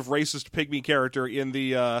sort of racist pygmy character in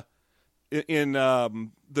the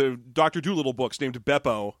Dr. Dolittle books named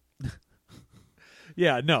Beppo.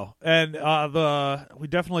 Yeah, no, and we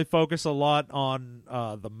definitely focus a lot on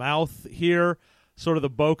the mouth here, sort of the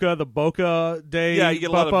bokeh day. Yeah, you get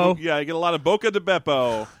a lot of bokeh de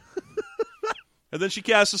Beppo. And then she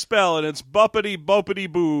casts a spell, and it's buppity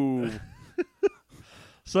boppity boo.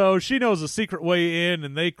 So she knows a secret way in,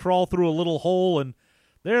 and they crawl through a little hole, and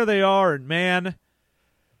there they are, and man,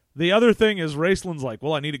 the other thing is Raceland's like,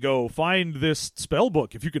 well, I need to go find this spell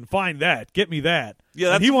book. If you can find that, get me that.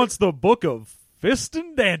 Yeah, and he wants the book of Fist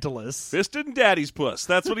and Dantalus. Fist and Daddy's Puss.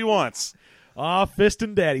 That's what he wants. Fist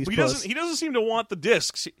and Daddy's Puss. He doesn't seem to want the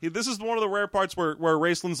discs. This is one of the rare parts where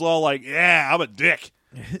Raceland's all like, yeah, I'm a dick.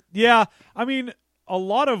 Yeah, I mean, a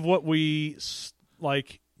lot of what we,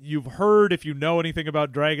 like, you've heard if you know anything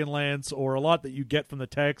about Dragonlance, or a lot that you get from the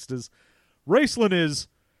text, is Raceland is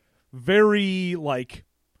very, like,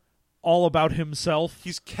 all about himself.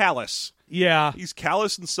 He's callous. Yeah. He's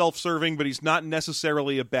callous and self-serving, but he's not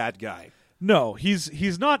necessarily a bad guy. No,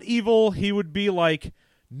 he's not evil. He would be like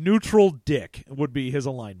neutral dick would be his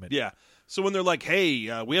alignment. Yeah. So when they're like,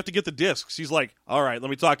 hey, we have to get the discs, he's like, all right, let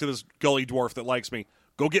me talk to this gully dwarf that likes me.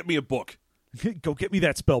 Go get me a book. Go get me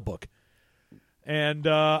that spell book. And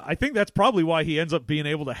I think that's probably why he ends up being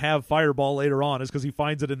able to have Fireball later on, is because he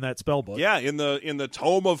finds it in that spell book. Yeah, in the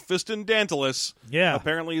Tome of Fist and Dantalus, yeah,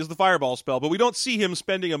 apparently is the Fireball spell. But we don't see him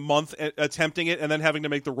spending a month attempting it and then having to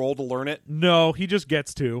make the roll to learn it. No, he just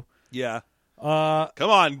gets to. Yeah. Come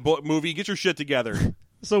on, movie, get your shit together.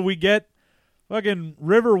 So we get fucking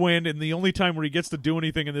Riverwind, and the only time where he gets to do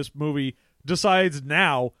anything in this movie, decides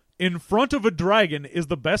now, in front of a dragon, is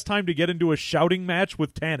the best time to get into a shouting match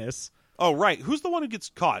with Tanis. Oh, right. Who's the one who gets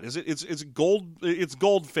caught? Is it's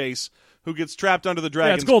Goldface who gets trapped under the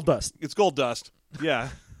dragon? Yeah, it's Gold Dust. It's Gold Dust. Yeah.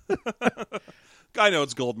 I know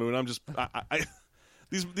it's Gold Moon. I'm just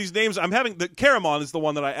these names I'm having. The Caramon is the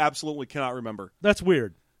one that I absolutely cannot remember. That's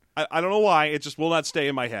weird. I don't know why. It just will not stay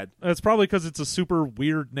in my head. It's probably because it's a super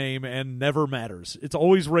weird name and never matters. It's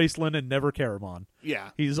always Raceland and never Caramon. Yeah.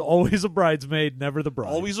 He's always a bridesmaid, never the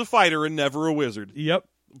bride. Always a fighter and never a wizard. Yep.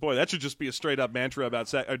 Boy, that should just be a straight-up mantra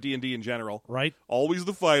about D&D in general. Right. Always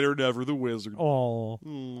the fighter, never the wizard.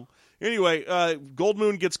 Oh. Anyway,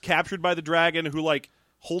 Goldmoon gets captured by the dragon, who, like,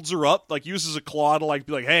 holds her up, like, uses a claw to, like,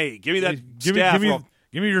 be like, hey, give me that staff.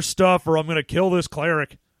 Give me your stuff, or I'm going to kill this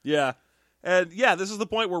cleric. Yeah. And, yeah, this is the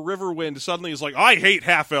point where Riverwind suddenly is like, I hate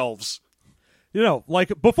half-elves. You know,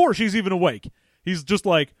 like, before she's even awake, he's just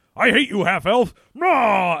like, I hate you, half-elf. No!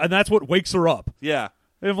 And that's what wakes her up. Yeah.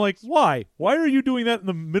 And I'm like, why? Why are you doing that in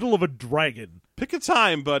the middle of a dragon? Pick a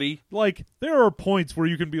time, buddy. Like, there are points where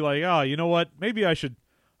you can be like, you know what? Maybe I should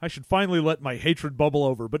finally let my hatred bubble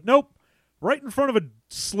over. But nope. Right in front of a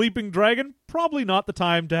sleeping dragon, probably not the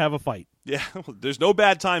time to have a fight. Yeah, there's no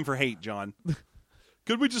bad time for hate, John.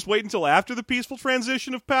 Could we just wait until after the peaceful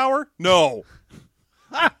transition of power? No.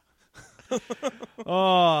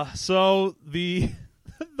 So the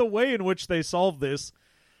way in which they solve this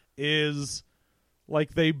is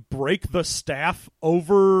like they break the staff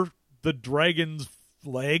over the dragon's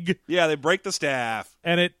leg. Yeah, they break the staff.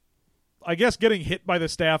 And I guess getting hit by the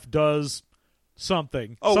staff does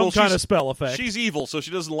something. Oh, some well, kind of spell effect. She's evil, so she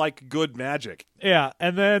doesn't like good magic. Yeah,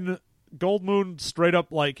 and then Gold Moon straight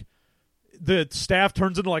up, like, the staff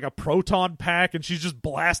turns into like a proton pack, and she's just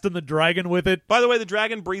blasting the dragon with it. By the way, the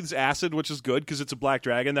dragon breathes acid, which is good because it's a black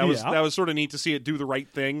dragon. That was sort of neat to see it do the right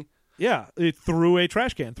thing. Yeah, it threw a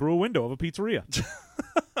trash can through a window of a pizzeria.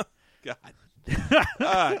 God.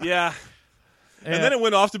 Yeah. And then it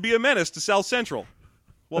went off to be a menace to South Central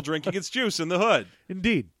while drinking its juice in the hood.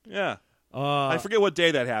 Indeed. Yeah. I forget what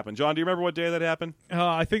day that happened. John, do you remember what day that happened?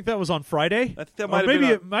 I think that was on Friday. I think that might have maybe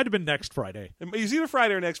been it might have been next Friday. It was either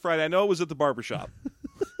Friday or next Friday. I know it was at the barbershop.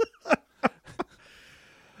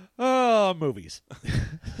 Movies.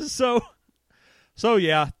 So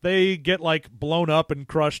yeah, they get like blown up and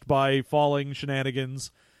crushed by falling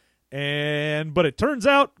shenanigans. But it turns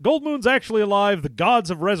out Gold Moon's actually alive. The gods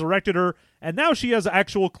have resurrected her, and now she has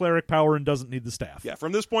actual cleric power and doesn't need the staff. Yeah,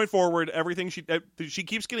 from this point forward, everything she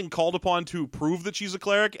keeps getting called upon to prove that she's a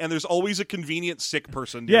cleric, and there's always a convenient sick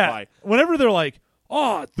person nearby. Yeah, whenever they're like,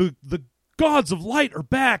 the gods of light are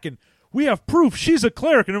back, and we have proof she's a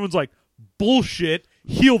cleric, and everyone's like, bullshit,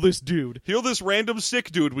 heal this dude. Heal this random sick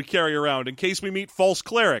dude we carry around in case we meet false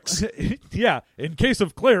clerics. Yeah, in case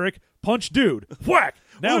of cleric, punch dude. Whack!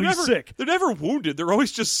 Now he's sick. They're never wounded. They're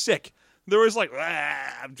always just sick. They're always like,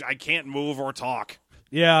 I can't move or talk.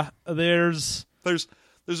 Yeah, there's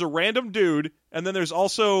a random dude, and then there's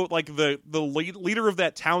also like the leader of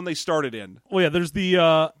that town they started in. Well, yeah, there's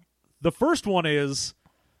the first one is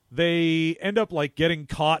they end up like getting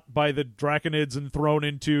caught by the Draconids and thrown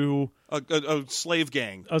into a slave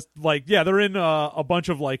gang. They're in a bunch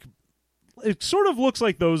of like. It sort of looks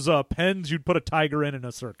like those pens you'd put a tiger in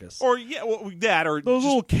a circus. Or, yeah, that, or those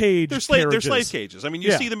little cage They're slave cages. I mean,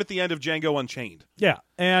 you see them at the end of Django Unchained. Yeah,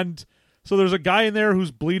 and so there's a guy in there who's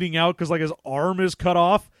bleeding out because, like, his arm is cut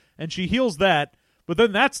off, and she heals that, but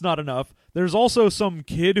then that's not enough. There's also some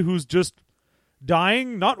kid who's just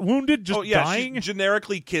dying, not wounded, just dying. She's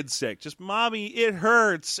generically kid sick. Just, Mommy, it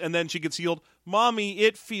hurts, and then she gets healed. Mommy,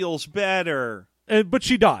 it feels better. But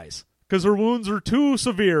she dies. Because her wounds are too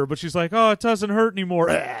severe, but she's like, it doesn't hurt anymore.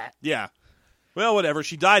 Yeah. Well, whatever.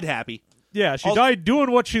 She died happy. Yeah, she died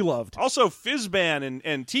doing what she loved. Also, Fizban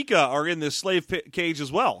and Tika are in this slave cage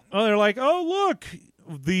as well. Oh, they're like, look,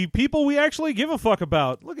 the people we actually give a fuck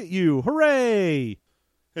about. Look at you. Hooray.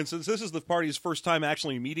 And since this is the party's first time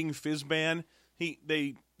actually meeting Fizban,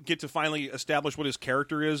 they get to finally establish what his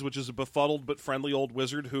character is, which is a befuddled but friendly old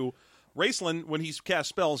wizard who, Raceland, when he casts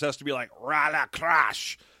spells, has to be like, Rala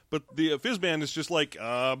Crash. But the Fizban is just like,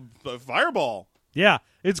 a fireball. Yeah,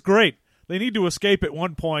 it's great. They need to escape at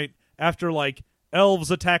one point after, like,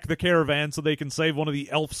 elves attack the caravan so they can save one of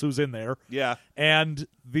the elves who's in there. Yeah. And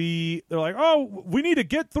they're like, we need to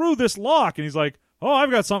get through this lock. And he's like,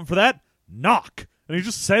 I've got something for that. Knock. And he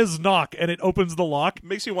just says knock, and it opens the lock.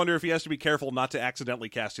 Makes me wonder if he has to be careful not to accidentally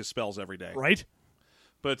cast his spells every day. Right?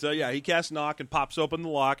 But, he casts knock and pops open the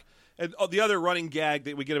lock. And the other running gag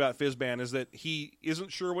that we get about Fizban is that he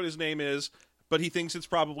isn't sure what his name is, but he thinks it's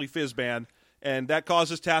probably Fizban. And that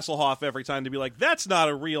causes Tasselhoff every time to be like, that's not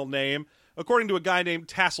a real name, according to a guy named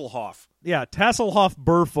Tasselhoff. Yeah, Tasselhoff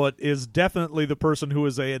Burfoot is definitely the person who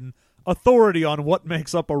is an authority on what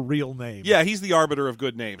makes up a real name. Yeah, he's the arbiter of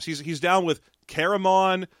good names. He's down with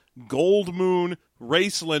Caramon, Gold Moon,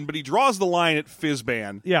 Raceland, but he draws the line at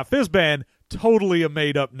Fizban. Yeah, Fizban, totally a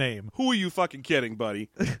made-up name. Who are you fucking kidding, buddy?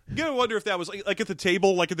 You gotta wonder if that was, like at the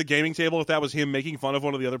table, like at the gaming table, if that was him making fun of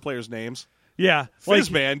one of the other players' names. Yeah.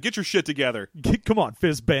 Fizban, get your shit together. Come on,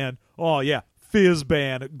 Fizban. Oh, yeah.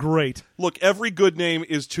 Fizban. Great. Look, every good name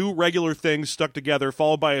is two regular things stuck together,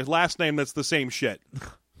 followed by a last name that's the same shit.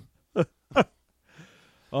 Come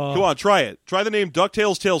on, try it. Try the name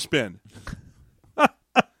DuckTales Tailspin.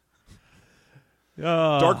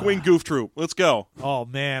 Darkwing Goof Troop. Let's go. Oh,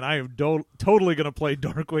 man, I am totally going to play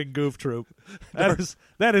Darkwing Goof Troop.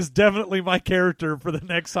 That is definitely my character for the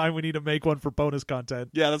next time we need to make one for bonus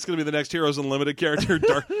content. Yeah, that's going to be the next Heroes Unlimited character,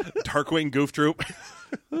 Darkwing Goof Troop.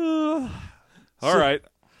 All right.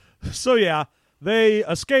 So yeah, they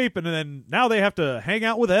escape, and then now they have to hang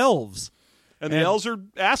out with elves. And the elves are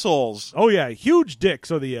assholes. Oh yeah, huge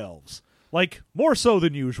dicks are the elves. Like, more so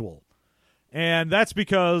than usual. And that's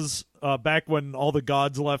because back when all the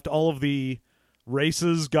gods left, all of the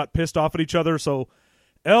races got pissed off at each other, so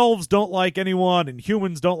elves don't like anyone, and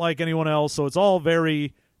humans don't like anyone else, so it's all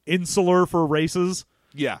very insular for races.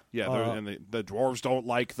 Yeah. And the dwarves don't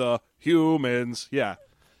like the humans. Yeah.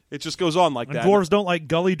 It just goes on like And that. dwarves don't like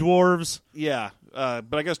gully dwarves. Yeah.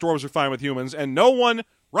 But I guess dwarves are fine with humans, and no one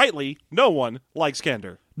likes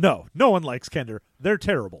Kender. No one likes Kender. They're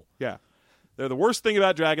terrible. Yeah. They're the worst thing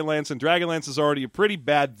about Dragonlance, and Dragonlance is already a pretty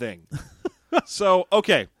bad thing. So,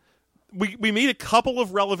 okay. We meet a couple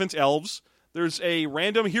of relevant elves. There's a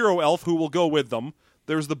random hero elf who will go with them.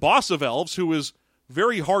 There's the boss of elves, who is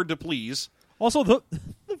very hard to please. Also, the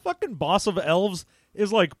fucking boss of elves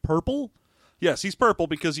is like purple. Yes, he's purple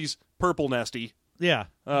because he's purple nasty. Yeah,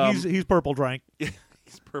 he's purple drank.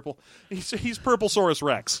 He's purple. He's Purplesaurus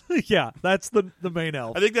Rex. Yeah, that's the main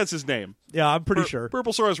elf. I think that's his name. Yeah, I'm pretty sure.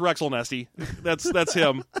 Purplesaurus Rexel Nesty. That's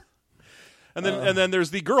him. And then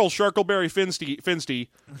there's the girl Sharkleberry Finsty,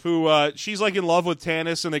 who she's like in love with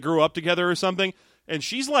Tanis, and they grew up together or something. And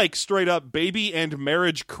she's like straight up baby and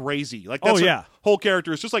marriage crazy. Like that's her whole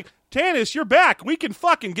character is just like, Tanis, you're back. We can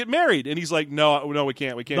fucking get married. And he's like, no, we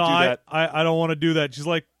can't. We can't do that. I don't want to do that. She's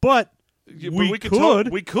like, but we could.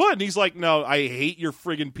 We could. And he's like, no, I hate your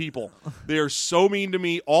friggin' people. They are so mean to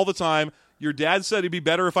me all the time. Your dad said it'd be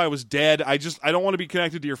better if I was dead. I don't want to be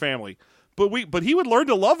connected to your family. But he would learn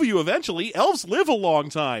to love you eventually. Elves live a long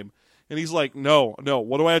time. And he's like, no.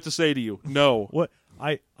 What do I have to say to you? No. What?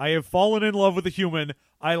 I have fallen in love with a human.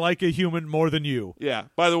 I like a human more than you. Yeah.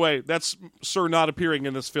 By the way, that's Sir not appearing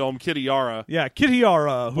in this film, Kitiara. Yeah,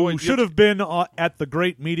 Kitiara, who should have been at the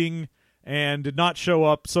great meeting and did not show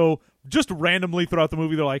up. So just randomly throughout the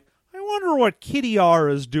movie, they're like, I wonder what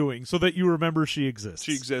Kitiara is doing, so that you remember she exists.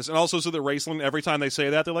 She exists. And also so that Raceland, every time they say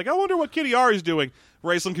that, they're like, I wonder what Kitiara is doing.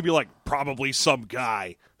 Raceland can be like, probably some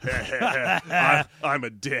guy. I'm a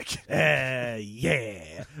dick.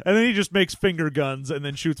 Yeah. And then he just makes finger guns and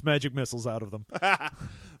then shoots magic missiles out of them.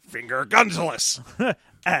 Finger gunsless.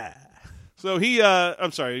 So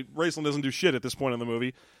I'm sorry, Raceland doesn't do shit at this point in the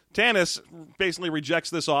movie. Tanis basically rejects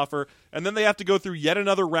this offer, and then they have to go through yet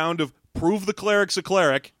another round of prove the cleric's a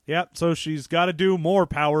cleric. Yep, so she's got to do more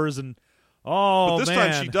powers, and but this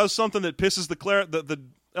time she does something that pisses the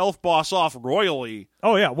elf boss off royally.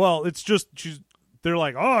 Oh yeah, well, it's just they're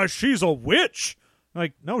like, oh, she's a witch.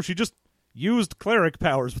 Like, no, she just used cleric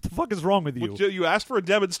powers. What the fuck is wrong with you? You asked for a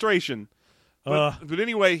demonstration. But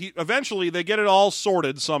anyway, eventually they get it all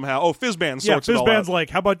sorted somehow. Oh, Fizban sorts it all out. Fizban's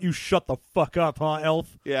like, how about you shut the fuck up, huh,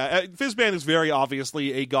 elf? Yeah, Fizban is very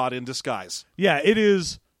obviously a god in disguise. Yeah, it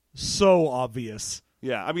is so obvious.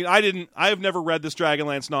 Yeah, I mean, I have never read this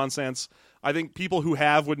Dragonlance nonsense. I think people who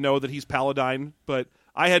have would know that he's Paladine, but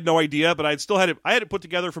I had no idea, but I had it put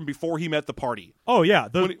together from before he met the party. Oh, yeah.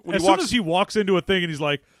 As soon as he walks into a thing and he's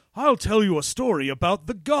like, I'll tell you a story about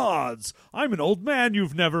the gods. I'm an old man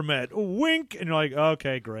you've never met. Wink. And you're like,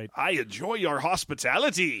 okay, great. I enjoy your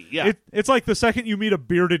hospitality. Yeah. It's like the second you meet a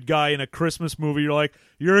bearded guy in a Christmas movie, you're like,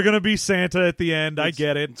 you're going to be Santa at the end. I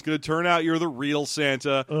get it. It's going to turn out you're the real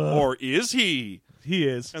Santa. Or is he? He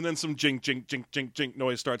is. And then some jink, jink, jink, jink, jink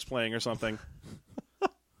noise starts playing or something.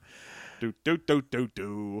 Do, do, do, do,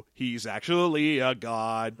 do. He's actually a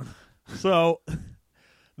god. So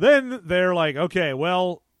then they're like, okay,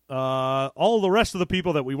 well, all the rest of the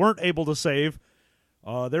people that we weren't able to save,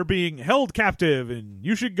 they're being held captive, and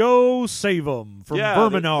you should go save them from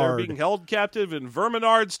Verminard. They're being held captive in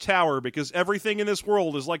Verminard's tower because everything in this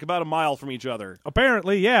world is like about a mile from each other.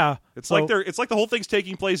 Apparently, yeah. It's like the whole thing's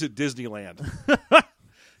taking place at Disneyland.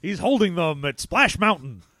 He's holding them at Splash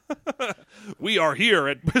Mountain. We are here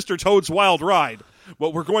at Mr. Toad's Wild Ride.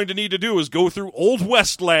 What we're going to need to do is go through Old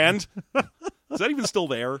Westland. Is that even still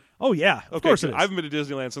there? Oh yeah, of course it is. I haven't been to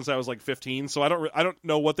Disneyland since I was like 15, so I don't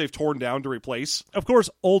know what they've torn down to replace. Of course,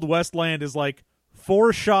 Old Westland is like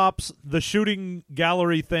 4 shops, the shooting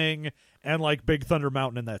gallery thing, and like Big Thunder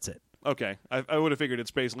Mountain, and that's it. Okay, I would have figured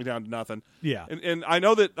it's basically down to nothing. Yeah, and I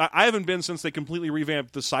know that I haven't been since they completely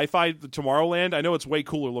revamped the Sci-Fi the Tomorrowland. I know it's way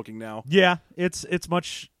cooler looking now. Yeah, it's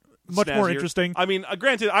much more interesting. I mean,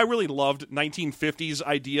 granted, I really loved 1950s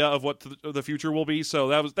idea of what the future will be, so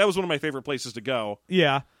that was one of my favorite places to go.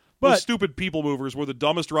 Yeah, but those stupid People Movers were the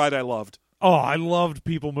dumbest ride I loved. Oh, I loved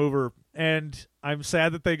People Mover, and I'm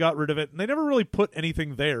sad that they got rid of it, and they never really put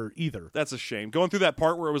anything there either. That's a shame. Going through that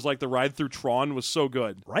part where it was like the ride through Tron was so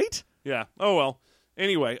good. Right? Yeah. Oh, well.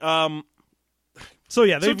 Anyway, So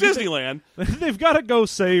yeah, Disneyland. They've got to go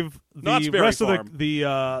save Knott's the Berry rest Farm. of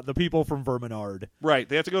the people from Verminard. Right,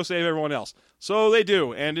 they have to go save everyone else. So they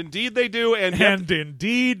do, and indeed they do, and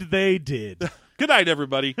Indeed they did. good night,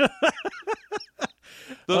 everybody.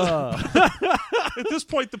 At this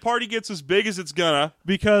point, the party gets as big as it's gonna.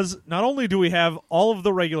 Because not only do we have all of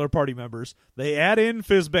the regular party members, they add in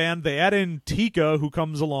Fizzband, they add in Tika, who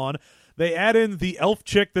comes along, they add in the elf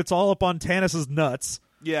chick that's all up on Tanis's nuts.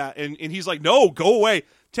 Yeah, and he's like, no, go away.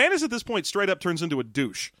 Tanis at this point straight up turns into a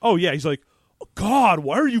douche. Oh, yeah, he's like, oh, God,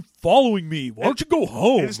 why are you following me? Why don't you go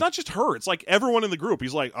home? And it's not just her. It's like everyone in the group.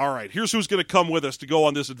 He's like, all right, here's who's going to come with us to go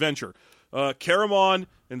on this adventure. Caramon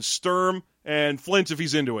and Sturm and Flint if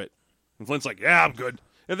he's into it. And Flint's like, yeah, I'm good.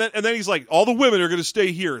 And then he's like, all the women are going to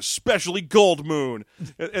stay here, especially Gold Moon.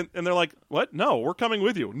 and they're like, what? No, we're coming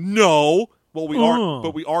with you. No. Well, we aren't,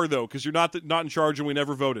 but we are, though, because you're not in charge and we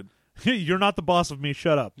never voted. You're not the boss of me.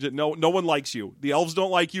 Shut up. No one likes you. The elves don't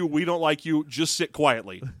like you. We don't like you. Just sit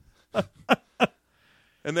quietly.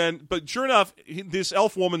 And then, but sure enough, this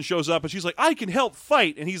elf woman shows up, and she's like, I can help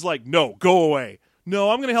fight. And he's like, no, go away.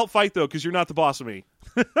 No, I'm going to help fight, though, because you're not the boss of me.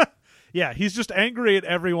 Yeah, he's just angry at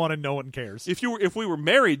everyone, and no one cares. If we were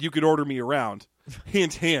married, you could order me around.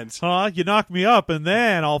 Hint, hint. You knock me up, and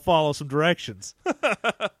then I'll follow some directions.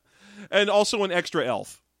 And also an extra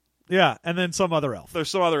elf. Yeah, and then some other elf. There's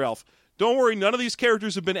some other elf. Don't worry, none of these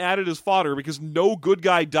characters have been added as fodder because no good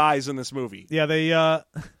guy dies in this movie. Yeah, they...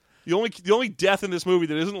 The only death in this movie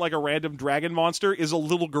that isn't like a random dragon monster is a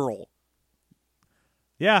little girl.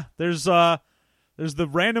 Yeah, there's the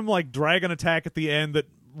random like dragon attack at the end that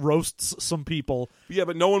roasts some people. Yeah,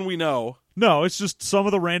 but no one we know. No, it's just some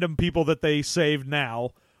of the random people that they saved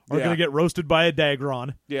now are going to get roasted by a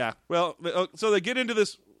Dagron. Yeah. Well, so they get into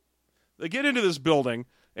this building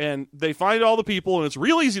and they find all the people, and it's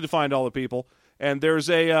real easy to find all the people. And there's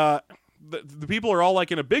the people are all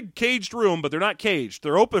like in a big caged room, but they're not caged.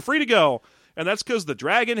 They're open, free to go, and that's because the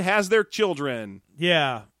dragon has their children.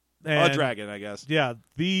 Yeah, a dragon, I guess. Yeah,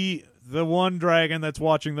 the one dragon that's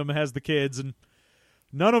watching them has the kids, and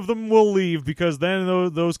none of them will leave because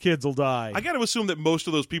then those kids will die. I got to assume that most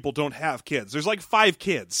of those people don't have kids. There's like 5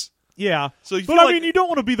 kids. Yeah, so but I mean, you don't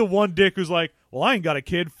want to be the one dick who's like, well, I ain't got a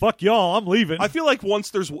kid. Fuck y'all, I'm leaving. I feel like once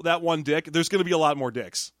there's that one dick, there's going to be a lot more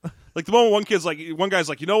dicks. Like the moment one guy's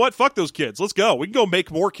like, you know what? Fuck those kids. Let's go. We can go make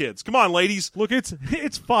more kids. Come on, ladies. Look,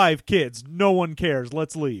 it's 5 kids. No one cares.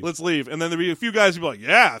 Let's leave. Let's leave. And then there'll be a few guys who'll be like,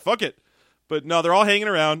 yeah, fuck it. But no, they're all hanging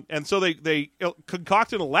around, and so they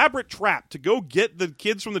concoct an elaborate trap to go get the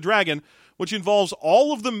kids from the dragon, which involves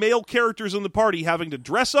all of the male characters in the party having to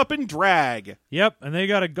dress up in drag. Yep, and they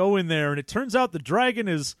got to go in there, and it turns out the dragon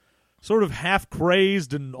is sort of half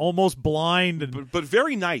crazed and almost blind, and but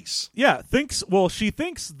very nice. Yeah, she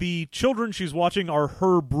thinks the children she's watching are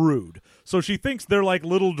her brood, so she thinks they're like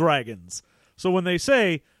little dragons. So when they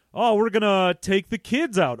say, "Oh, we're gonna take the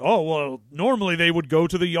kids out," oh well, normally they would go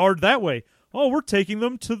to the yard that way. Oh, we're taking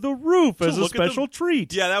them to the roof as a special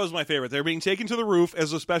treat. Yeah, that was my favorite. They're being taken to the roof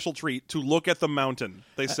as a special treat to look at the mountain,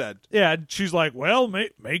 they said. Yeah, she's like, well,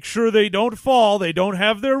 make sure they don't fall. They don't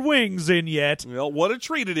have their wings in yet. Well, what a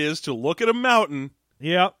treat it is to look at a mountain.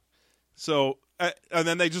 Yep. So, and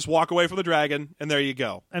then they just walk away from the dragon, and there you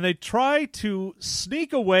go. And they try to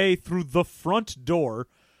sneak away through the front door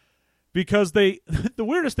because the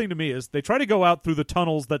weirdest thing to me is they try to go out through the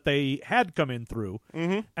tunnels that they had come in through,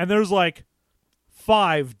 and there's like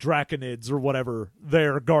 5 draconids or whatever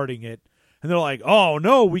there guarding it, and they're like, oh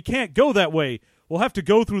no, we can't go that way, we'll have to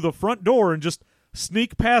go through the front door and just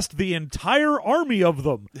sneak past the entire army of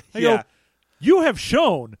them. I go, you have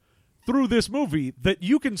shown through this movie that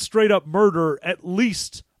you can straight up murder at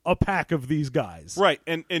least a pack of these guys, right?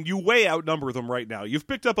 And you way outnumber them right now. You've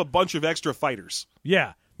picked up a bunch of extra fighters.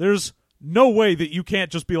 Yeah, there's no way that you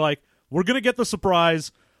can't just be like, we're gonna get the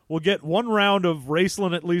surprise, we'll get one round of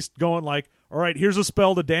Raceland at least going like, all right, here's a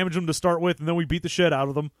spell to damage them to start with, and then we beat the shit out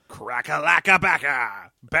of them.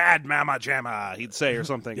 Crack-a-lack-a-backa, bad mamma jamma, he'd say, or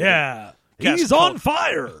something. Yeah, he's on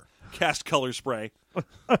fire. Cast color spray.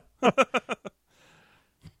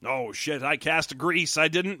 Oh, shit, I cast grease. I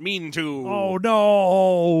didn't mean to. Oh,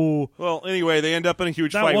 no. Well, anyway, they end up in a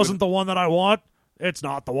huge fight. That wasn't the one that I want. It's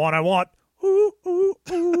not the one I want. Ooh, ooh,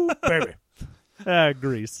 ooh, baby.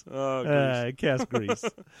 Grease. Cast grease.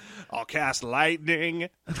 I'll cast lightning.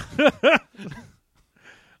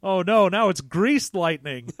 Oh, no, now it's grease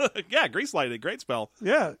lightning. Yeah, grease lightning. Great spell.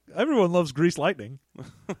 Yeah, everyone loves grease lightning.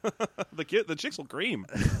 The chicks will cream.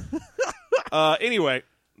 Anyway,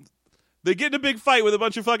 they get in a big fight with a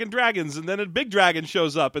bunch of fucking dragons, and then a big dragon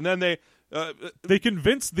shows up, and then they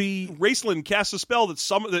convince the... Raceland casts a spell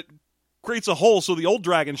that creates a hole so the old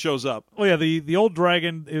dragon shows up. Oh, yeah, the old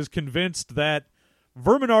dragon is convinced that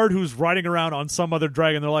Verminard, who's riding around on some other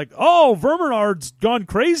dragon, they're like, oh, Verminard's gone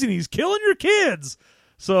crazy and he's killing your kids.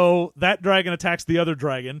 So that dragon attacks the other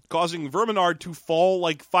dragon. Causing Verminard to fall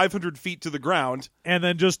like 500 feet to the ground. And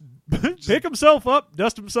then just pick himself up,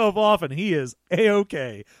 dust himself off, and he is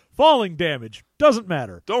A-OK. Falling damage. Doesn't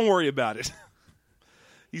matter. Don't worry about it.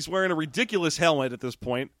 He's wearing a ridiculous helmet at this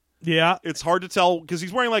point. Yeah. It's hard to tell because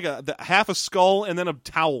he's wearing like half a skull and then a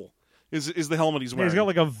towel is the helmet he's wearing. He's got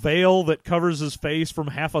like a veil that covers his face from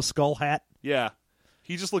half a skull hat. Yeah.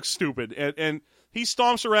 He just looks stupid. And he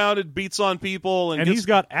stomps around and beats on people. And he's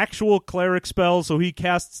got actual cleric spells, so he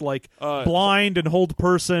casts like blind and hold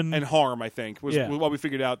person. And harm, I think, was what we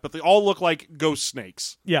figured out. But they all look like ghost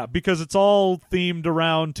snakes. Yeah, because it's all themed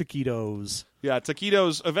around taquitos. Yeah,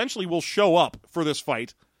 taquitos eventually will show up for this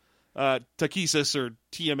fight. Takesis or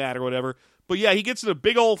Tiamat or whatever. But yeah, he gets in a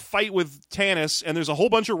big old fight with Tanis, and there's a whole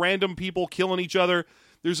bunch of random people killing each other.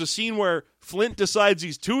 There's a scene where Flint decides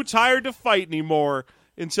he's too tired to fight anymore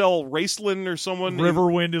until Raceland or someone...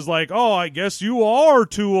 Riverwind is like, oh, I guess you are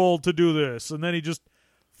too old to do this. And then he just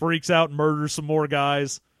freaks out and murders some more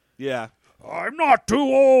guys. Yeah. I'm not too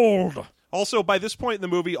old. Also, by this point in the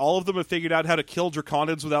movie, all of them have figured out how to kill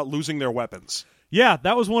Draconids without losing their weapons. Yeah,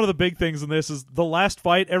 that was one of the big things in this, is the last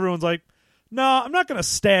fight, everyone's like, no, I'm not going to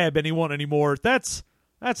stab anyone anymore. That's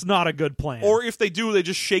not a good plan. Or if they do, they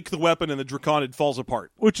just shake the weapon and the Draconid falls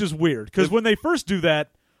apart. Which is weird, because when they first do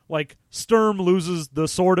that, like, Sturm loses the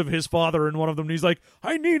sword of his father in one of them, and he's like,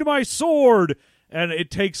 I need my sword! And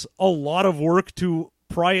it takes a lot of work to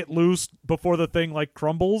pry it loose before the thing, like,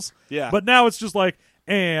 crumbles. Yeah. But now it's just like,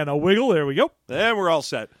 and a wiggle, there we go. Then we're all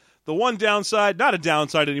set. The one downside, not a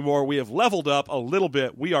downside anymore, we have leveled up a little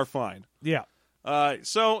bit. We are fine. Yeah.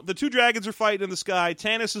 So the two dragons are fighting in the sky.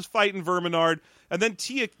 Tanis is fighting Verminard, and then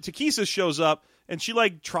Takesis shows up, and she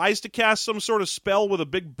like tries to cast some sort of spell with a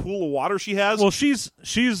big pool of water she has. Well,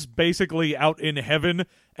 she's basically out in heaven,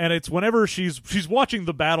 and it's whenever she's watching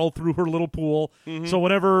the battle through her little pool. Mm-hmm. So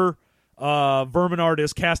whenever Verminard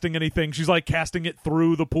is casting anything, she's like casting it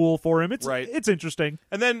through the pool for him. It's interesting.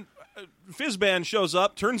 And then Fizban shows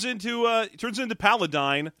up, turns into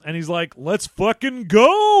Paladine, and he's like, "Let's fucking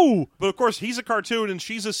go!" But of course, he's a cartoon and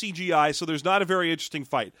she's a CGI, so there's not a very interesting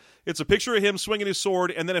fight. It's a picture of him swinging his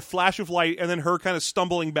sword, and then a flash of light, and then her kind of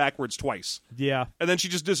stumbling backwards twice. Yeah, and then she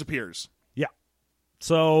just disappears. Yeah.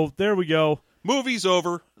 So there we go. Movie's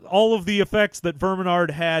over. All of the effects that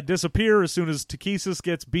Verminard had disappear as soon as Takesis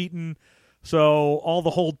gets beaten. So all the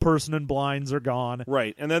hold person and blinds are gone.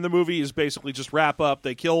 Right. And then the movie is basically just wrap up.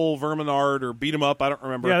 They kill Verminard or beat him up. I don't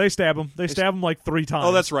remember. Yeah, they stab him. They stab him like 3 times.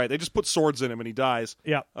 Oh, that's right. They just put swords in him and he dies.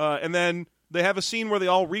 Yeah. And then they have a scene where they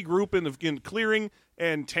all regroup in clearing,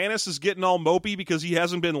 and Tanis is getting all mopey because he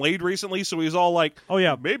hasn't been laid recently, so he's all like, oh,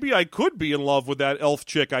 yeah, maybe I could be in love with that elf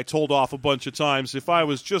chick I told off a bunch of times if I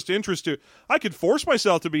was just interested. I could force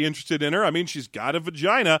myself to be interested in her. I mean, she's got a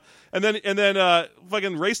vagina. And then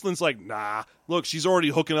fucking Raceland's like, nah, look, she's already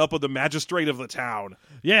hooking up with the magistrate of the town.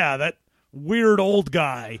 Yeah, that weird old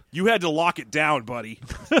guy. You had to lock it down, buddy.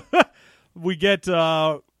 We get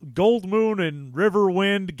Gold Moon and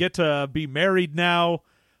Riverwind get to be married now,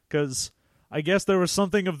 because I guess there was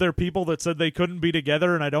something of their people that said they couldn't be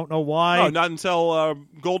together, and I don't know why. No, not until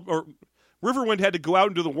Riverwind had to go out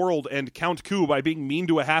into the world and count coup by being mean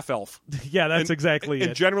to a half-elf. Yeah, that's exactly it.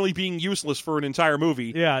 And generally being useless for an entire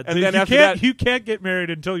movie. Yeah, and then after that, you can't get married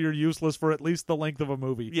until you're useless for at least the length of a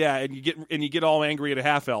movie. Yeah, and you get all angry at a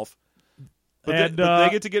half-elf. But they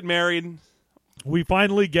get to get married. We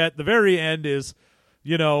finally get, the very end is,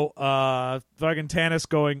 fucking Tanis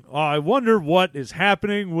going, oh, I wonder what is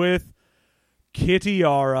happening with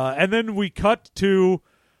Kitiara. And then we cut to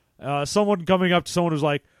someone coming up to someone who's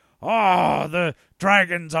like, the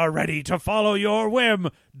dragons are ready to follow your whim,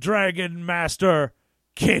 Dragon Master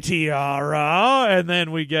Kitiara. And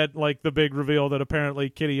then we get like the big reveal that apparently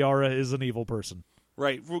Kitiara is an evil person.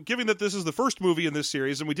 Right. Well, given that this is the first movie in this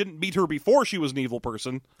series and we didn't meet her before she was an evil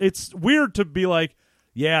person. It's weird to be like,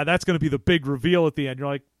 yeah, that's going to be the big reveal at the end. You're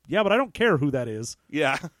like, yeah, but I don't care who that is.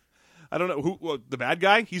 Yeah. I don't know. The bad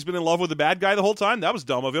guy? He's been in love with the bad guy the whole time? That was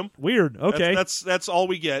dumb of him. Weird. Okay. That's all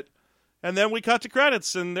we get. And then we cut to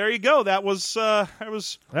credits, and there you go. That was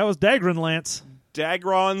Dagron Lance.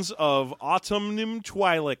 Dagrons of Autumnum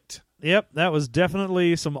Twilight. Yep, that was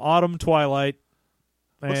definitely some autumn twilight.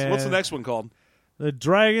 What's the next one called? The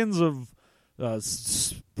Dragons of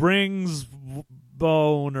Springs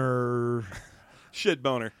Boner. Shit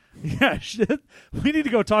Boner. Yeah, shit. We need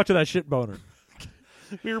to go talk to that shit boner.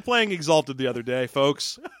 We were playing Exalted the other day,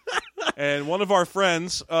 folks. And one of our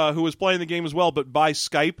friends who was playing the game as well, but by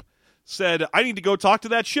Skype, said, I need to go talk to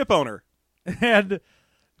that ship owner. And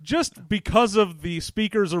just because of the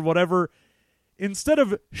speakers or whatever, instead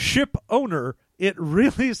of ship owner, it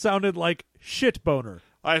really sounded like shit boner.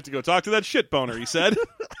 I have to go talk to that shit boner, he said.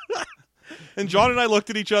 And John and I looked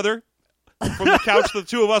at each other from the couch the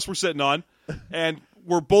two of us were sitting on, and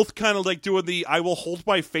we're both kind of like doing the I will hold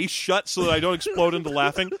my face shut so that I don't explode into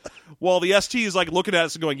laughing, while the ST is like looking at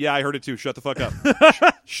us and going, yeah, I heard it too. Shut the fuck up.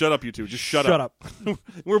 Shut up, you two. Just shut up.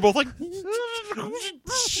 We're both like,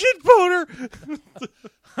 shit boner.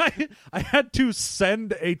 I had to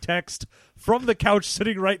send a text from the couch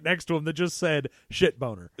sitting right next to him that just said shit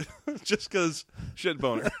boner. Just because shit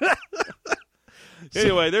boner.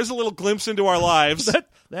 Anyway, there's a little glimpse into our lives.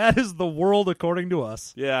 That is the world according to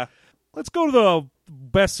us. Yeah. Let's go to the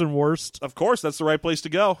best and worst. Of course, that's the right place to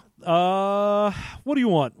go. What do you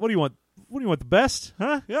want? What do you want? What do you want? The best?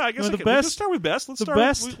 Huh? Yeah, I guess the best. best. Start with best. Let's The start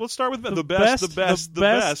best? Let's start with the best.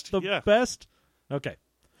 best. The Yeah. best. Okay.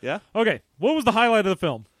 Yeah. Okay. What was the highlight of the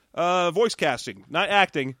film? Voice casting, not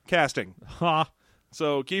acting, casting. Ha.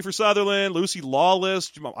 So Kiefer Sutherland, Lucy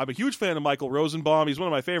Lawless. I'm a huge fan of Michael Rosenbaum. He's one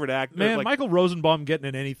of my favorite actors. Man, Like, Michael Rosenbaum getting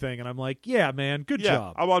in anything, and I'm like, yeah, man, good yeah,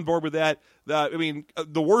 job. I'm on board with that. I mean,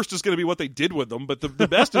 the worst is going to be what they did with them, but the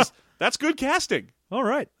best is that's good casting. All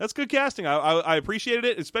right. That's good casting. I appreciated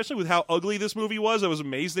it, especially with how ugly this movie was. I was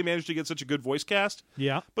amazed they managed to get such a good voice cast.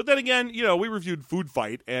 Yeah. But then again, we reviewed Food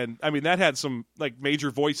Fight, and I mean that had some like major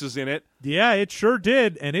voices in it. Yeah, it sure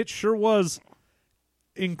did, and it sure was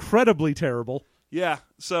incredibly terrible. Yeah,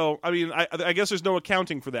 so I mean, I guess there's no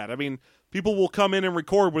accounting for that. I mean, people will come in and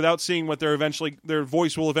record without seeing what their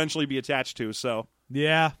voice will eventually be attached to. So,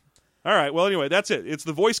 Yeah. all right. Well, anyway, that's it. It's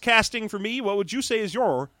the voice casting for me. What would you say is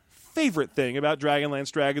your favorite thing about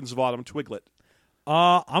Dragonlance Dragons of Autumn Twiglet?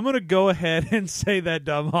 I'm going to go ahead and say that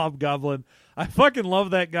dumb hobgoblin. I fucking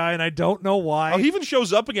love that guy, and I don't know why. Oh, he even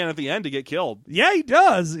shows up again at the end to get killed. Yeah, he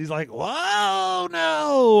does. He's like, whoa,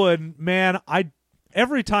 no. And, man,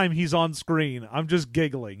 every time he's on screen, I'm just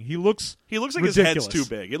giggling. He looks like ridiculous. His head's too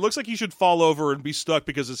big. It looks like he should fall over and be stuck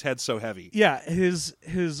because his head's so heavy. Yeah, his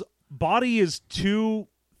body is too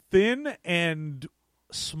thin and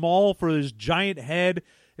small for his giant head.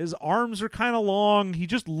 His arms are kind of long. He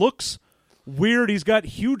just looks weird. He's got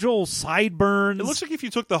huge old sideburns. It looks like if you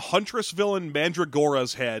took the Huntress villain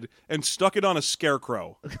Mandragora's head and stuck it on a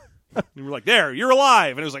scarecrow. You were like, there, you're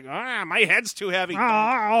alive. And it was like, my head's too heavy.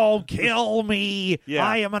 Oh, kill me. Yeah.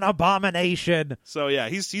 I am an abomination. So, yeah,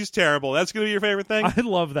 he's terrible. That's going to be your favorite thing? I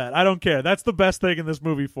love that. I don't care. That's the best thing in this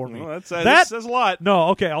movie for me. Well, that says a lot. No,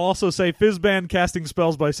 okay. I'll also say Fizzban casting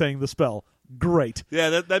spells by saying the spell. Great.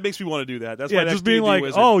 Yeah, that makes me want to do that. That's Yeah, my next just being D&D like,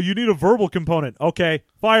 wizard. oh, you need a verbal component. Okay,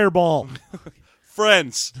 fireball.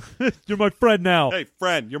 Friends. You're my friend now. Hey,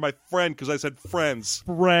 friend. You're my friend because I said friends.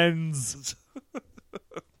 Friends.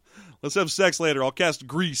 Let's have sex later. I'll cast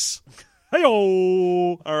Grease.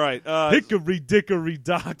 Hey-oh. All right. Hickory dickory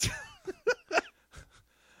dock.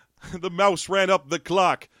 The mouse ran up the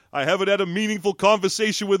clock. I haven't had a meaningful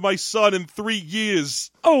conversation with my son in 3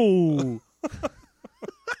 years. Oh.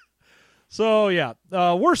 So, yeah.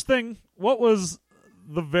 Worst thing. What was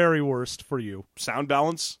the very worst for you? Sound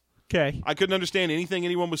balance. Okay. I couldn't understand anything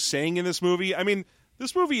anyone was saying in this movie. I mean,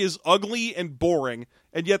 this movie is ugly and boring,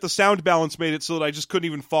 and yet the sound balance made it so that I just couldn't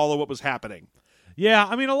even follow what was happening. Yeah,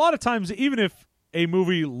 I mean, a lot of times, even if a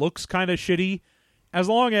movie looks kind of shitty, as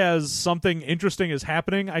long as something interesting is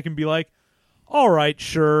happening, I can be like, all right,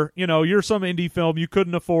 sure, you're some indie film, you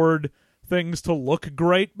couldn't afford things to look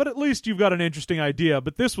great, but at least you've got an interesting idea.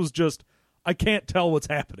 But this was just, I can't tell what's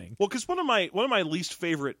happening. Well, because one of my least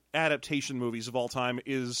favorite adaptation movies of all time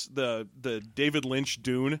is the David Lynch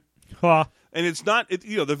Dune. Huh. And it's not, the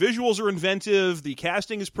visuals are inventive, the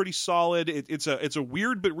casting is pretty solid. It's a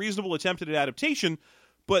weird but reasonable attempt at an adaptation,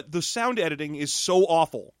 but the sound editing is so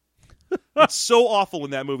awful. It's so awful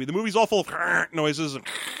in that movie. The movie's all full of noises and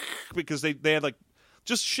because they had like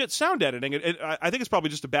just shit sound editing. I think it's probably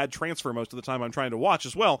just a bad transfer most of the time I'm trying to watch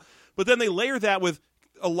as well. But then they layer that with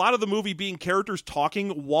a lot of the movie being characters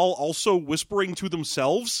talking while also whispering to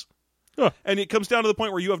themselves. Huh. And it comes down to the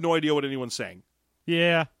point where you have no idea what anyone's saying.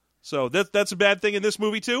 Yeah. So that's a bad thing in this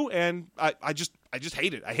movie too, and I just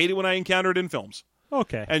hate it. I hate it when I encounter it in films.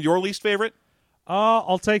 Okay. And your least favorite?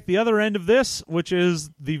 I'll take the other end of this, which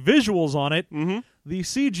is the visuals on it. Mm-hmm. The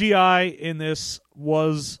CGI in this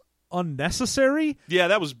was unnecessary. Yeah,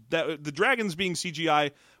 the dragons being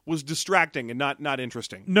CGI was distracting and not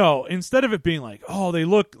interesting. No, instead of it being like, oh, they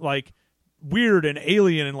look like weird and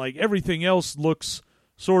alien and like everything else looks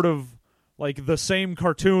sort of like the same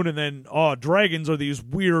cartoon, and then, oh, dragons are these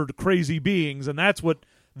weird, crazy beings, and that's what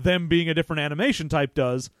them being a different animation type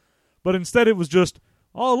does. But instead it was just,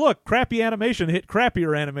 Oh, look, crappy animation hit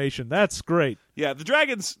crappier animation. That's great. Yeah, the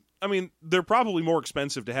dragons, I mean, they're probably more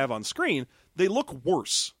expensive to have on screen. They look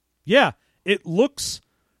worse. Yeah, it looks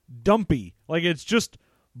dumpy. Like it's just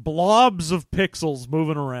blobs of pixels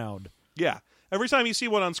moving around. Yeah. Every time you see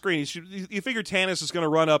one on screen, you figure Tanis is going to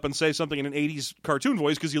run up and say something in an 80s cartoon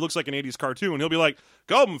voice because he looks like an 80s cartoon. He'll be like,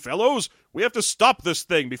 "Come, fellows, we have to stop this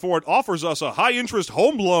thing before it offers us a high-interest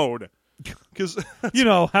home loan." Because You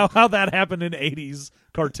know how that happened in 80s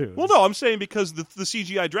cartoons. well, no, I'm saying because the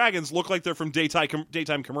CGI dragons look like they're from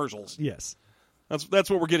daytime commercials. Yes. That's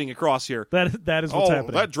what we're getting across here. That is what's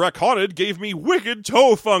happening. That Draconid gave me wicked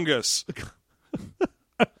toe fungus.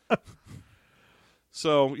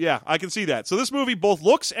 So, yeah, I can see that. So this movie both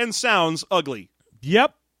looks and sounds ugly.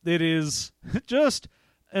 Yep, it is just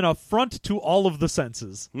an affront to all of the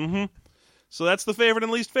senses. So that's the favorite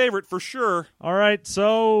and least favorite for sure. All right,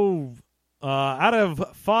 so out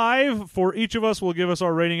of 5 for each of us, will give us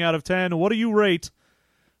our rating out of 10. What do you rate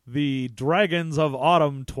the Dragons of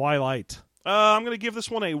Autumn Twilight? I'm going to give this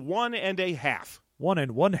one a 1.5. 1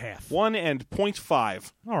 1/2. 1 and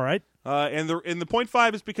 0.5. All right. And the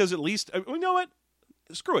 0.5 is because at least you know what?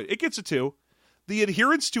 Screw it. It gets a 2. The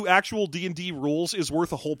adherence to actual D&D rules is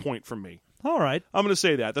worth a whole point from me. All right. I'm going to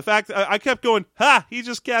say that. The fact I kept going, "Ha, he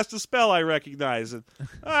just cast a spell I recognize." And,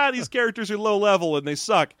 these characters are low level and they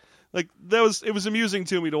suck. Like it was amusing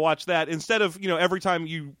to me to watch that instead of, every time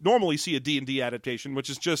you normally see a D&D adaptation, which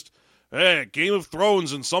is just, "Hey, Game of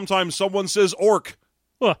Thrones and sometimes someone says orc."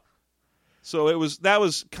 Huh. So that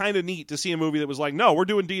was kind of neat to see a movie that was like, "No, we're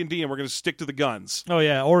doing D&D and we're going to stick to the guns." Oh,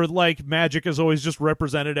 yeah. Or like magic is always just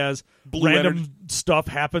represented as Blue random energy. stuff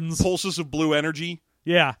happens. Pulses of blue energy.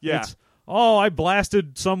 Yeah. Yeah. It's, I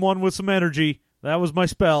blasted someone with some energy. That was my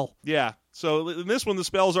spell. Yeah. So in this one, the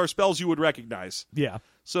spells are spells you would recognize. Yeah.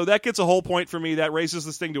 So that gets a whole point for me. That raises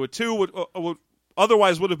this thing to a 2. Would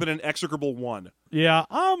otherwise would have been an execrable 1. Yeah.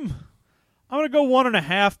 I'm going to go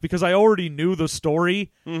 1.5 because I already knew the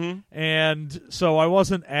story. Mm-hmm. And so I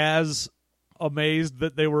wasn't as amazed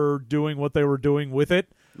that they were doing what they were doing with it.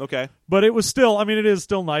 Okay. But it was still, it is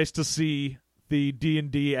still nice to see the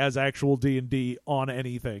D&D as actual D&D on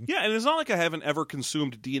anything. Yeah, and it's not like I haven't ever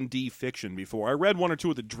consumed D&D fiction before. I read 1 or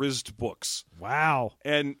 2 of the Drizzt books. Wow.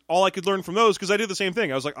 And all I could learn from those, because I did the same thing.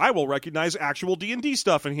 I was like, I will recognize actual D&D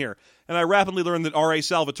stuff in here. And I rapidly learned that R.A.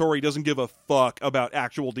 Salvatore doesn't give a fuck about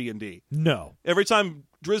actual D&D. No. Every time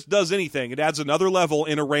Drizzt does anything, it adds another level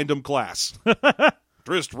in a random class.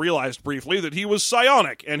 Drizzt realized briefly that he was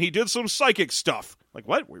psionic, and he did some psychic stuff. Like,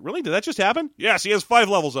 what? Really? Did that just happen? Yes, he has 5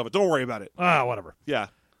 levels of it. Don't worry about it. Whatever. Yeah.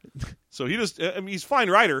 So he's a fine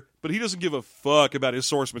writer, but he doesn't give a fuck about his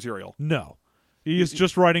source material. No. He is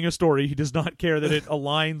just writing a story. He does not care that it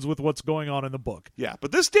aligns with what's going on in the book. Yeah,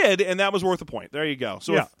 but this did, and that was worth a point. There you go.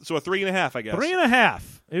 So, Yeah. so a 3.5, I guess.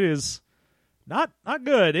 3.5. It is not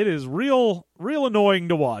good. It is real annoying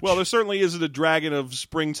to watch. Well, there certainly isn't a Dragon of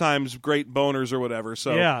Springtime's Great Boners or whatever.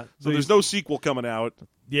 So, Yeah, so there's no sequel coming out.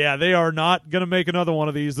 yeah, they are not going to make another one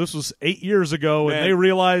of these. This was 8 years ago, and Man. they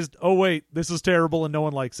realized, oh, wait, this is terrible, and no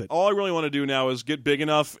one likes it. All I really want to do now is get big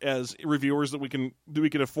enough as reviewers that we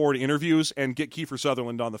can afford interviews and get Kiefer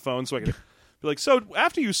Sutherland on the phone so I can be like, so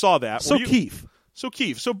after you saw that, So, were you, Keith,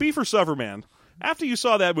 so Beaver Sutherman, after you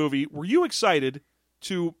saw that movie, were you excited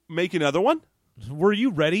to make another one? were you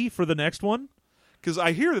ready for the next one? Because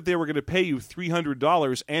I hear that they were going to pay you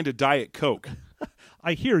 $300 and a Diet Coke.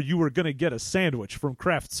 I hear you were going to get a sandwich from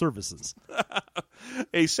Kraft Services.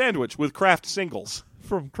 A sandwich with Kraft singles.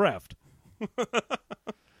 From Kraft.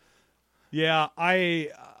 Yeah,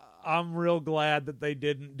 I'm real glad that they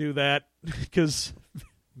didn't do that because,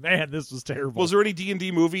 man, this was terrible. Was there any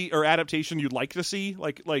D&D movie or adaptation you'd like to see?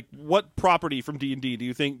 Like what property from D&D do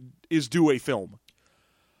you think is due a film?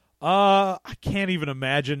 I can't even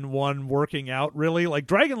imagine one working out, really. Like,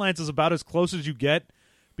 Dragonlance is about as close as you get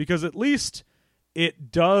because at least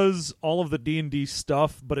it does all of the D&D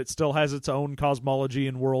stuff, but it still has its own cosmology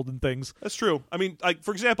and world and things. That's true. I mean, like,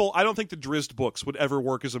 for example, I don't think the Drizzt books would ever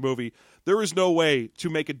work as a movie. There is no way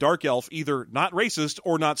to make a dark elf either not racist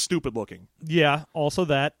or not stupid looking. Yeah, also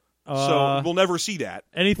that. So we'll never see that.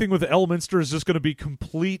 Anything with Elminster is just going to be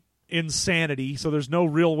complete insanity, so there's no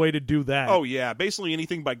real way to do that. Oh, yeah. Basically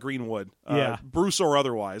anything by Greenwood. Yeah. Bruce or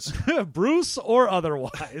otherwise. Bruce or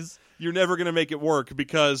otherwise. You're never going to make it work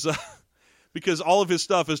because all of his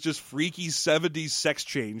stuff is just freaky 70s sex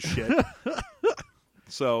change shit.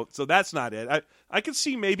 So that's not it. I could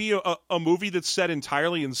see maybe a movie that's set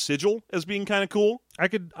entirely in sigil as being kind of cool. I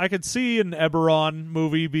could see an Eberron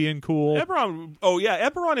movie being cool. Eberron, oh yeah,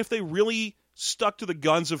 Eberron, if they really stuck to the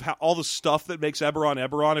guns of all the stuff that makes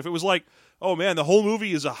Eberron. If it was like, oh man, the whole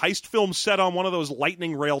movie is a heist film set on one of those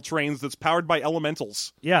lightning rail trains that's powered by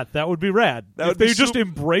elementals. Yeah, that would be rad. If they just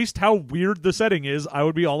embraced how weird the setting is, I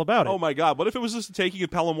would be all about it. Oh my god, what if it was just taking a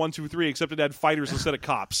Pelham 123 except it had fighters instead of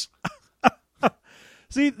cops?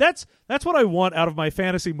 See, that's what I want out of my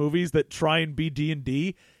fantasy movies that try and be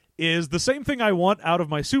D&D, is the same thing I want out of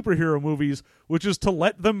my superhero movies, which is to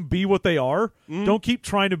let them be what they are. Don't keep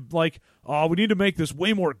trying to, like, oh, we need to make this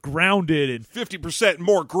way more grounded and 50%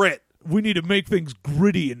 more grit. We need to make things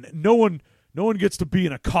gritty, and no one gets to be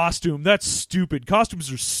in a costume. That's stupid.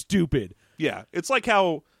 Costumes are stupid. Yeah, it's like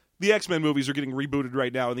how the X-Men movies are getting rebooted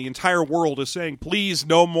right now, and the entire world is saying, please,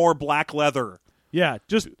 no more black leather. Yeah,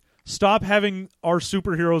 just stop having our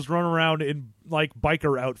superheroes run around in, like,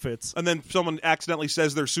 biker outfits. And then someone accidentally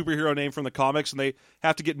says their superhero name from the comics, and they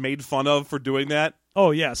have to get made fun of for doing that.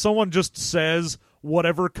 Oh, yeah, someone just says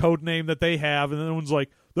whatever code name that they have, and then everyone's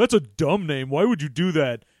like, that's a dumb name. Why would you do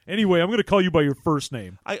that? Anyway, I'm going to call you by your first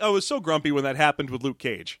name. I was so grumpy when that happened with Luke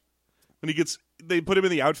Cage. When they put him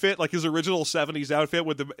in the outfit, like his original 70s outfit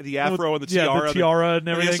with the afro and the tiara. Yeah, the tiara and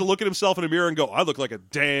everything. And he has to look at himself in a mirror and go, I look like a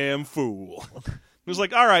damn fool. It was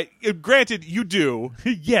like, all right, granted, you do.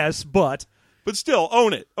 Yes, but still,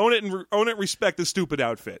 own it. Own it and respect the stupid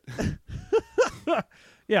outfit.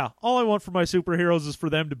 Yeah, all I want for my superheroes is for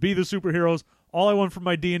them to be the superheroes. All I want for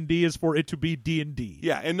my D&D is for it to be D&D.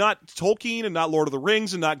 Yeah, and not Tolkien and not Lord of the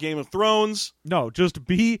Rings and not Game of Thrones. No, just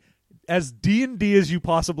be as D&D as you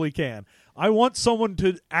possibly can. I want someone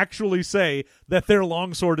to actually say that their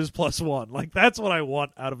longsword is +1. Like, that's what I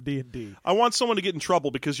want out of D&D. I want someone to get in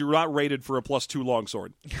trouble because you're not rated for a +2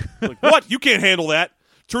 longsword. Like, what? You can't handle that.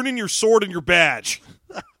 Turn in your sword and your badge.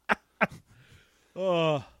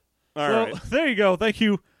 All right. There you go. Thank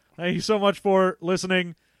you so much for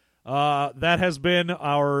listening. That has been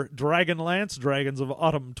our Dragonlance, Dragons of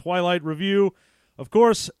Autumn Twilight review. Of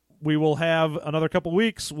course, we will have another couple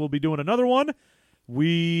weeks. We'll be doing another one.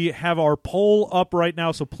 We have our poll up right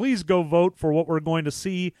now, so please go vote for what we're going to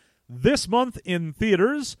see this month in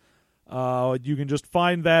theaters. You can just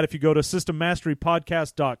find that if you go to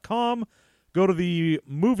systemmasterypodcast.com, go to the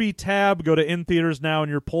movie tab, go to In Theaters Now, and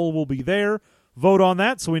your poll will be there. Vote on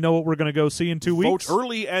that so we know what we're going to go see in 2 weeks. Vote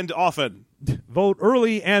early and often. Vote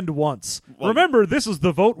early and once. Remember, this is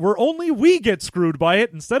the vote where only we get screwed by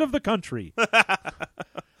it instead of the country.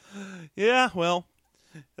 Yeah, well,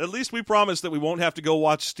 at least we promise that we won't have to go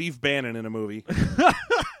watch Steve Bannon in a movie.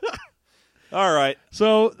 All right.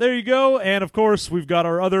 So there you go. And, of course, we've got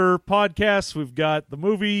our other podcasts. We've got the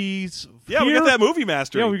movies. Yeah, we got that Movie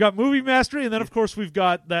Mastery. Yeah, we got Movie Mastery. And then, of course, we've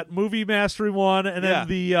got that Movie Mastery one. And then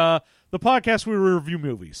the podcast where we review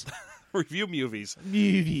movies. Review movies.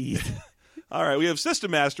 Movies. All right, we have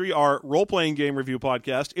System Mastery, our role-playing game review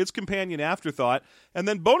podcast, its companion Afterthought, and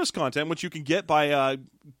then bonus content, which you can get by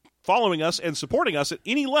following us and supporting us at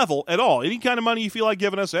any level at all. Any kind of money you feel like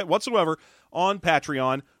giving us whatsoever on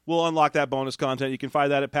Patreon. We'll unlock that bonus content. You can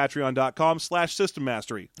find that at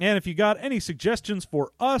patreon.com/systemmastery. And if you got any suggestions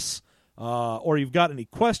for us, or you've got any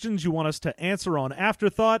questions you want us to answer on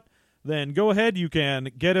Afterthought, then go ahead. You can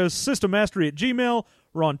get us systemmastery at Gmail.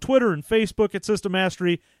 We're on Twitter and Facebook at System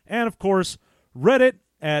Mastery. And, of course, Reddit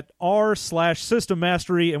at r/System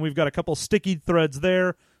Mastery. And we've got a couple sticky threads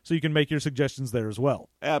there, so you can make your suggestions there as well.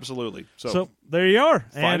 Absolutely. So there you are.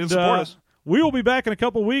 Find and support us. We will be back in a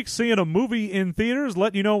couple weeks seeing a movie in theaters,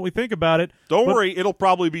 letting you know what we think about it. Don't worry, it'll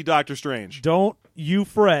probably be Doctor Strange. Don't you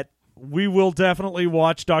fret. We will definitely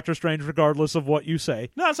watch Doctor Strange regardless of what you say.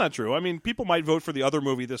 No, that's not true. I mean, people might vote for the other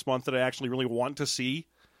movie this month that I actually really want to see,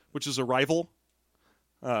 which is Arrival.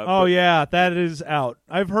 Yeah, that is out.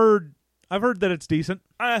 I've heard that it's decent.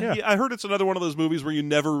 I heard it's another one of those movies where you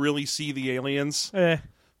never really see the aliens.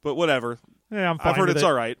 But whatever. Yeah, I'm fine I've heard with it's it.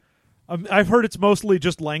 all right. I've heard it's mostly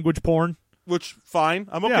just language porn. Which, fine.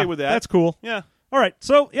 I'm okay with that. That's cool. Yeah. All right.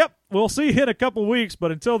 So, we'll see you in a couple weeks,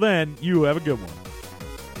 but until then, you have a good one.